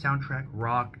 soundtrack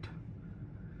rocked,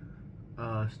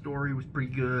 story was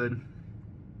pretty good.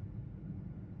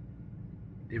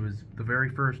 It was the very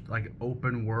first like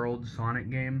open world Sonic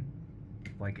game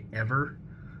like ever,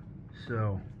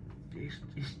 so it's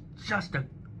just a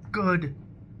good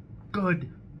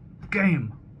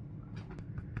game.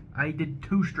 I did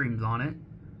 2 streams on it.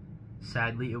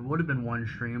 Sadly, it would have been 1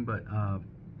 stream, but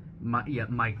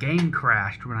my game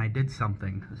crashed when I did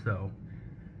something. So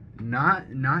not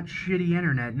shitty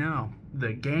internet, no.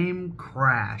 The game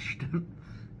crashed.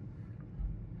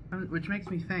 Which makes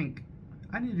me think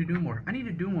I need to do more. I need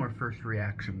to do more first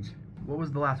reactions. What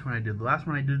was the last one I did? The last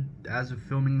one I did as of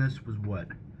filming this was what?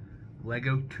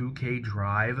 Lego 2K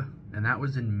Drive, and that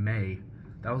was in May.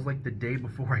 That was like the day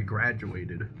before I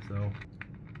graduated, so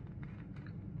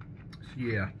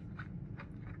yeah.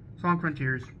 Sonic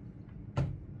Frontiers.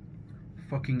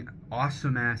 Fucking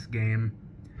awesome ass game.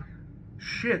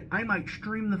 Shit, I might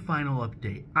stream the final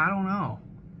update. I don't know.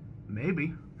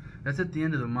 Maybe. That's at the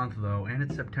end of the month though, and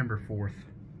it's September 4th.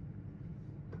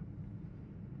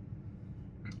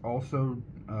 Also,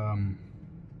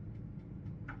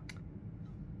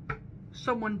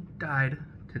 someone died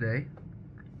today.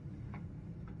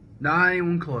 Not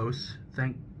anyone close,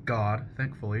 thank God,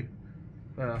 thankfully.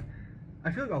 I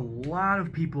feel like a lot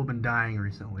of people have been dying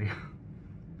recently.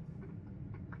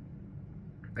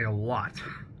 Like a lot.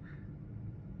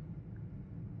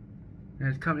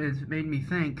 And it's made me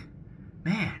think,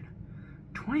 man,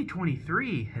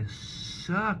 2023 has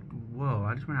sucked. Whoa,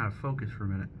 I just went out of focus for a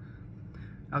minute.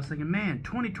 I was thinking, man,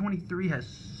 2023 has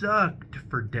sucked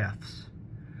for deaths.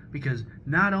 Because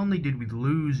not only did we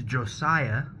lose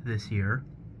Josiah this year,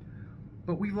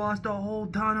 but we lost a whole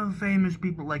ton of famous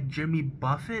people, like Jimmy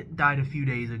Buffett died a few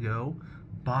days ago.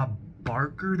 Bob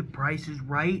Barker, the Price is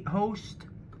Right host,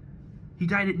 he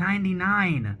died at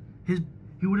 99. He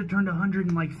would have turned 100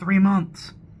 in like 3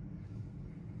 months.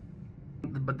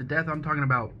 But the death I'm talking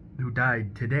about, who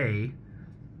died today,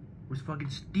 was fucking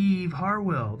Steve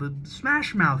Harwell, the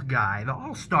Smash Mouth guy, the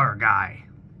All-Star guy.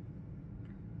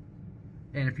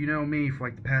 And if you know me, for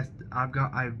like the past, I'm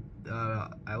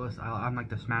like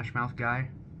the Smash Mouth guy.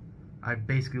 I've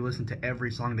basically listened to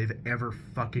every song they've ever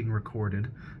fucking recorded.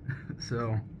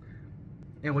 So,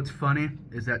 and what's funny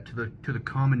is that to the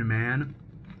common man,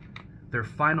 their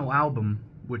final album,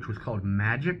 which was called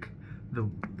Magic,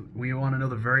 we want to know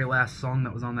the very last song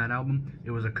that was on that album?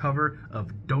 It was a cover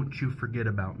of Don't You Forget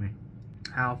About Me.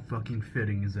 How fucking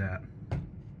fitting is that?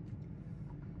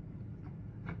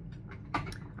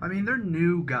 I mean, their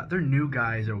new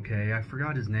guy's okay. I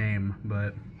forgot his name,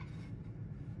 but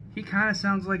he kind of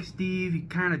sounds like Steve. He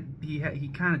kind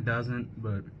of doesn't,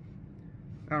 but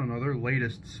I don't know. Their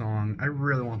latest song, I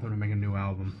really want them to make a new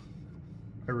album.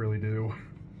 I really do.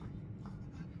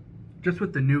 Just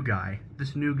with the new guy.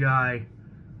 This new guy,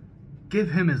 give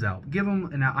him his album. Give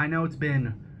him, and I know it's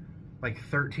been like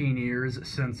 13 years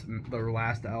since their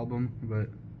last album, but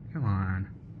come on.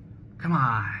 Come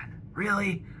on.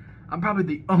 Really? I'm probably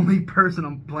the only person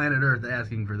on planet Earth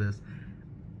asking for this.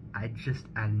 I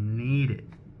need it.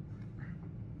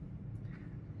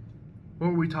 What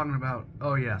were we talking about?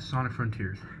 Oh yeah, Sonic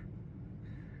Frontiers.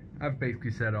 I've basically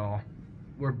said all.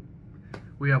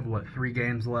 We have what, 3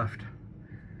 games left?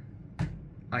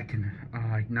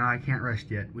 No, I can't rest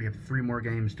yet. We have 3 more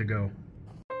games to go.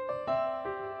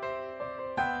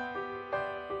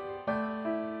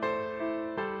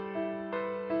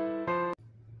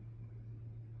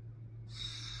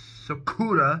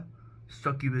 Sakura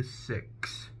Succubus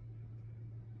 6.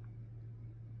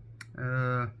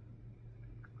 I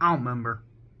don't remember.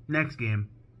 Next game.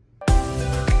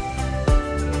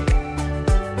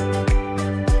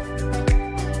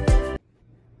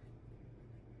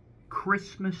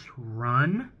 Christmas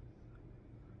Run?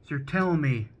 So you're telling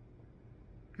me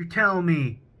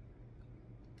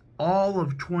all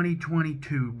of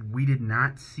 2022 we did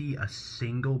not see a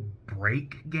single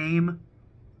break game?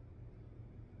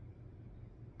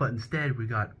 But instead, we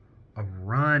got a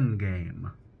run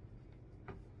game.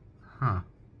 Huh.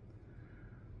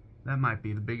 That might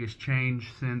be the biggest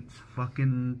change since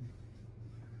fucking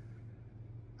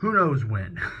who knows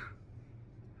when.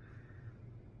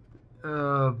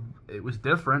 It was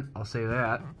different, I'll say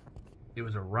that. It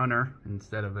was a runner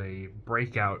instead of a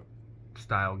breakout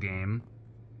style game.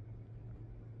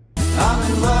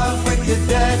 I'm in love with your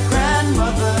dead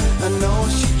grandmother. I know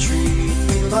she treats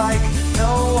me like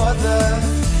no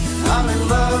other. I'm in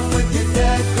love with your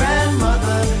dead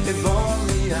grandmother. If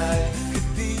only I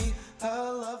could be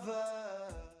her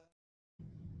lover.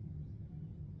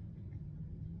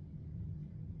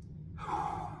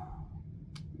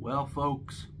 Well,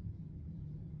 folks,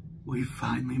 we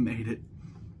finally made it.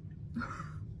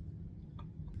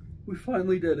 We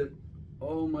finally did it.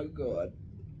 Oh my god.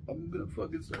 I'm gonna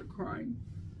fucking start crying.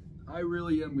 I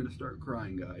really am gonna start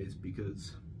crying, guys,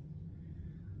 because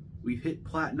we've hit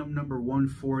platinum number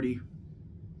 140.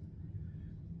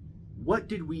 What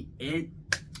did we end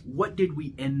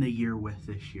the year with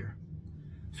this year?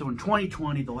 So in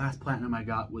 2020, the last platinum I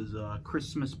got was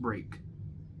Christmas Break.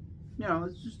 You know,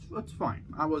 that's fine.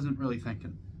 I wasn't really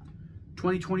thinking.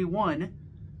 2021,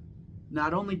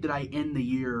 not only did I end the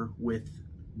year with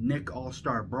Nick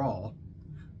All-Star Brawl,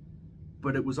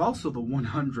 but it was also the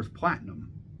 100th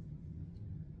platinum.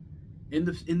 In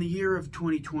the year of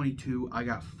 2022, I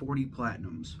got 40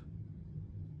 platinums.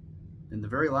 And the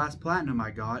very last platinum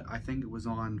I got, I think it was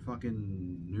on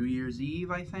fucking New Year's Eve,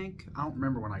 I think. I don't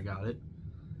remember when I got it.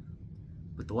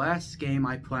 But the last game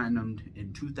I platinumed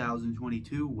in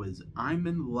 2022 was I'm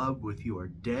in Love with Your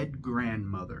Dead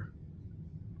Grandmother.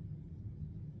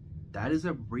 That is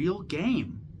a real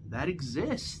game. That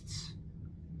exists.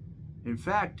 In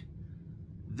fact,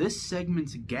 this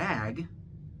segment's gag,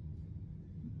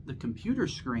 the computer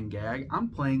screen gag, I'm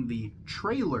playing the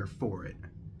trailer for it.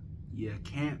 You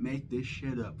can't make this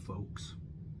shit up, folks.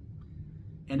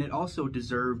 And it also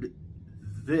deserved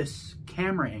this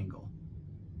camera angle,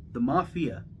 the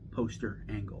Mafia poster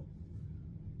angle,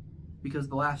 because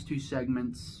the last 2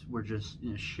 segments were just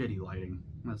shitty lighting.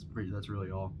 That's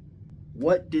really all.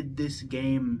 What is this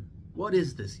game?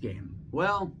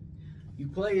 Well, you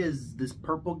play as this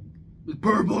purple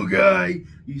guy.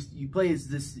 You play as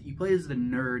the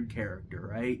nerd character,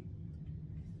 right?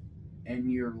 And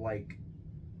you're like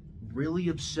really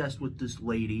obsessed with this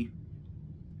lady.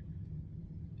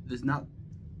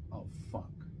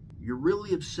 You're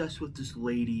really obsessed with this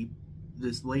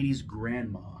lady's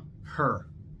grandma.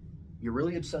 You're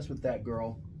really obsessed with that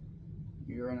girl.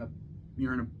 You're in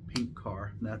a pink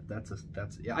car.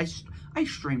 Yeah, I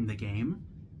streamed the game.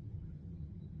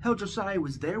 Hell, Josiah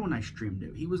was there when I streamed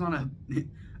it. He was on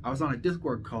I was on a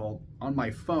Discord call on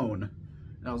my phone,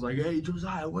 and I was like, "Hey,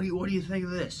 Josiah, what do you think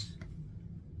of this?"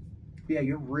 Yeah,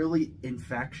 you're really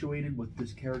infatuated with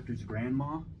this character's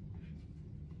grandma.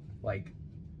 Like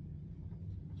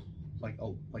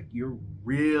you're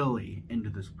really into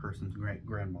this person's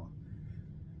grandma.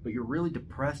 But you're really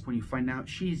depressed when you find out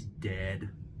she's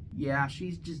dead. Yeah,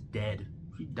 she's just dead.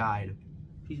 She died.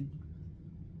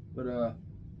 But I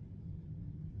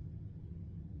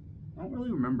don't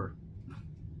really remember.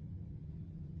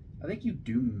 I think you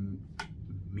do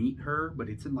meet her, but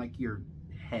it's in like your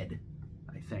head,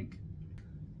 I think.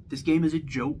 This game is a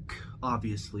joke,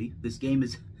 obviously. This game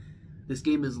is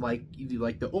like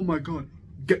the, oh my god,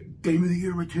 game of the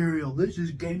year material. This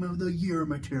is game of the year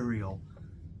material.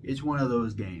 It's one of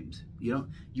those games. You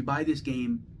buy this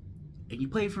game and you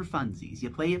play it for funsies. You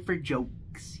play it for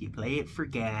jokes. You play it for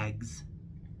gags.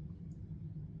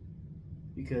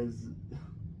 Because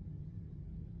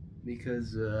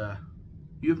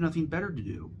you have nothing better to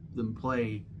do than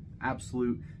play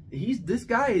absolute. This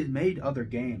guy has made other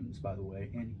games, by the way,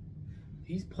 and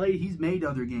he's made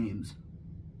other games,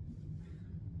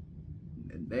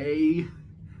 and they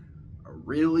are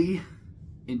really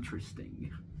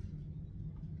interesting.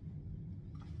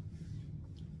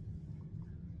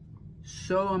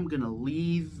 So I'm gonna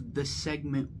leave the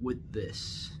segment with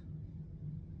this.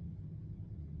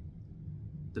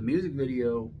 The music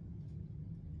video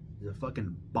is a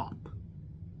fucking bop.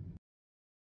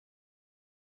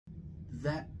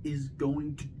 That is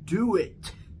going to do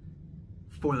it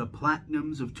for the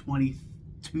Platinums of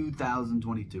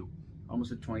 2022.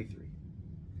 Almost at 23.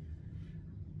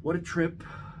 What a trip.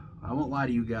 I won't lie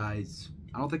to you guys.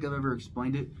 I don't think I've ever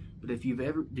explained it, but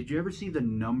did you ever see the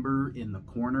number in the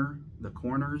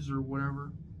corners or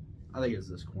whatever? I think it's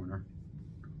this corner.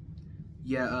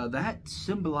 Yeah, that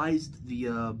symbolized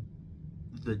the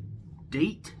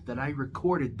date that I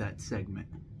recorded that segment.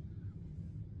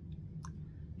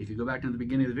 If you go back to the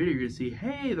beginning of the video, you're gonna see,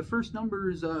 hey, the first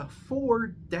number is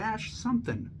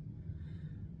 4-something.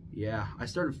 Yeah, I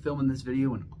started filming this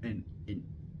video in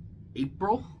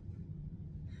April,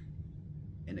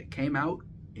 and it came out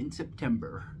in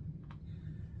September.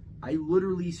 I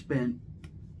literally spent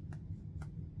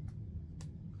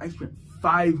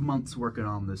 5 months working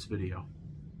on this video,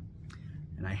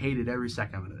 and I hated every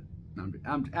second of it.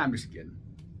 I'm just kidding.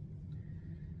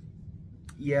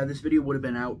 Yeah, this video would have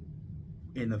been out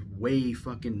in a way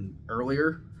fucking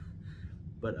earlier,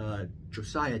 but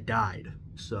Josiah died,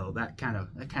 so that kind of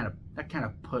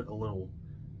put a little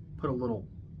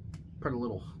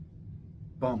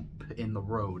bump in the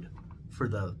road for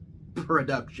the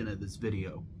production of this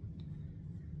video.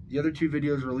 The other two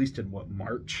videos released in what,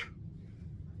 March?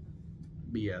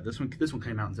 But yeah, this one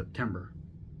came out in September.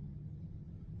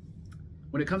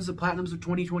 When it comes to Platinums of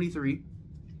 2023,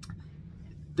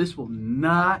 this will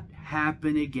not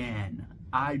happen again.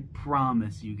 I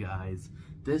promise you guys,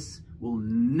 this will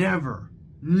never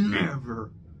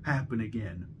happen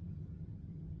again.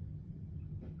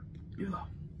 Yeah.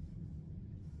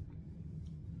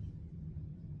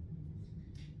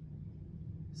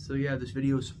 So yeah, this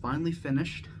video is finally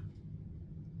finished.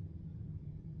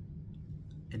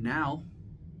 And now,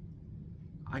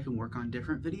 I can work on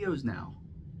different videos now.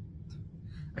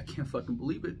 I can't fucking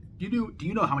believe it. Do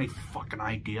you know how many fucking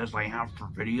ideas I have for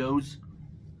videos?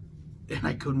 And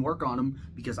I couldn't work on them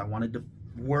because I wanted to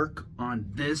work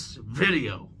on this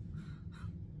video.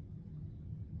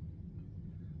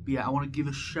 But yeah, I want to give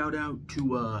a shout out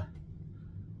to,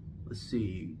 let's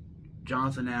see,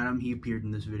 Jonathan Adam. He appeared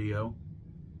in this video.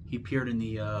 He appeared in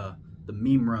the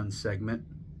meme run segment.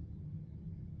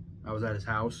 I was at his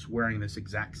house wearing this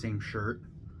exact same shirt.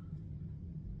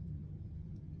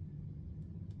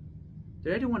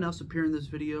 Did anyone else appear in this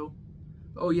video?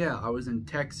 Oh yeah, I was in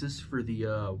Texas for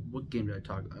the, what game did I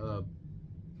talk?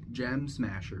 Gem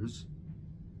Smashers.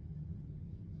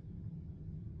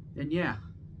 And yeah,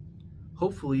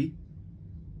 hopefully,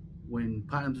 when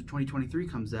Platinums of 2023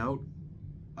 comes out,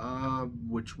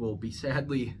 which will be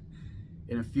sadly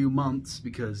in a few months,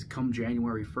 because come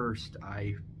January 1st,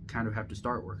 I kind of have to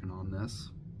start working on this.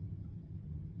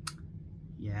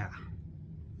 Yeah.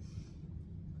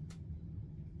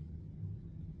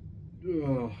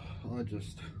 Oh,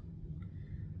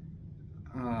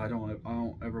 I don't want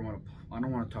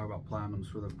to talk about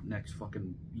Platinums for the next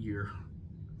fucking year.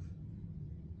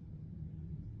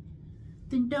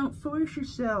 Then don't force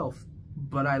yourself.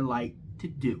 But I like to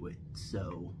do it,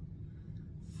 so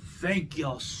thank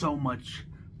y'all so much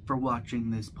for watching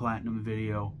this Platinum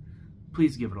video.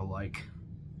 Please give it a like.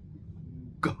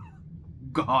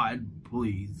 God,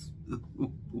 please.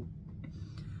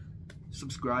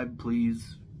 Subscribe,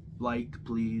 please. like,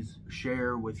 please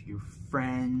share with your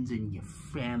friends and your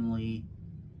family.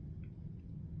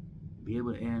 Be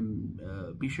able to,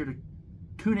 and be sure to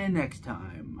tune in next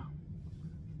time.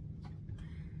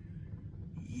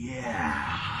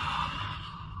 Yeah.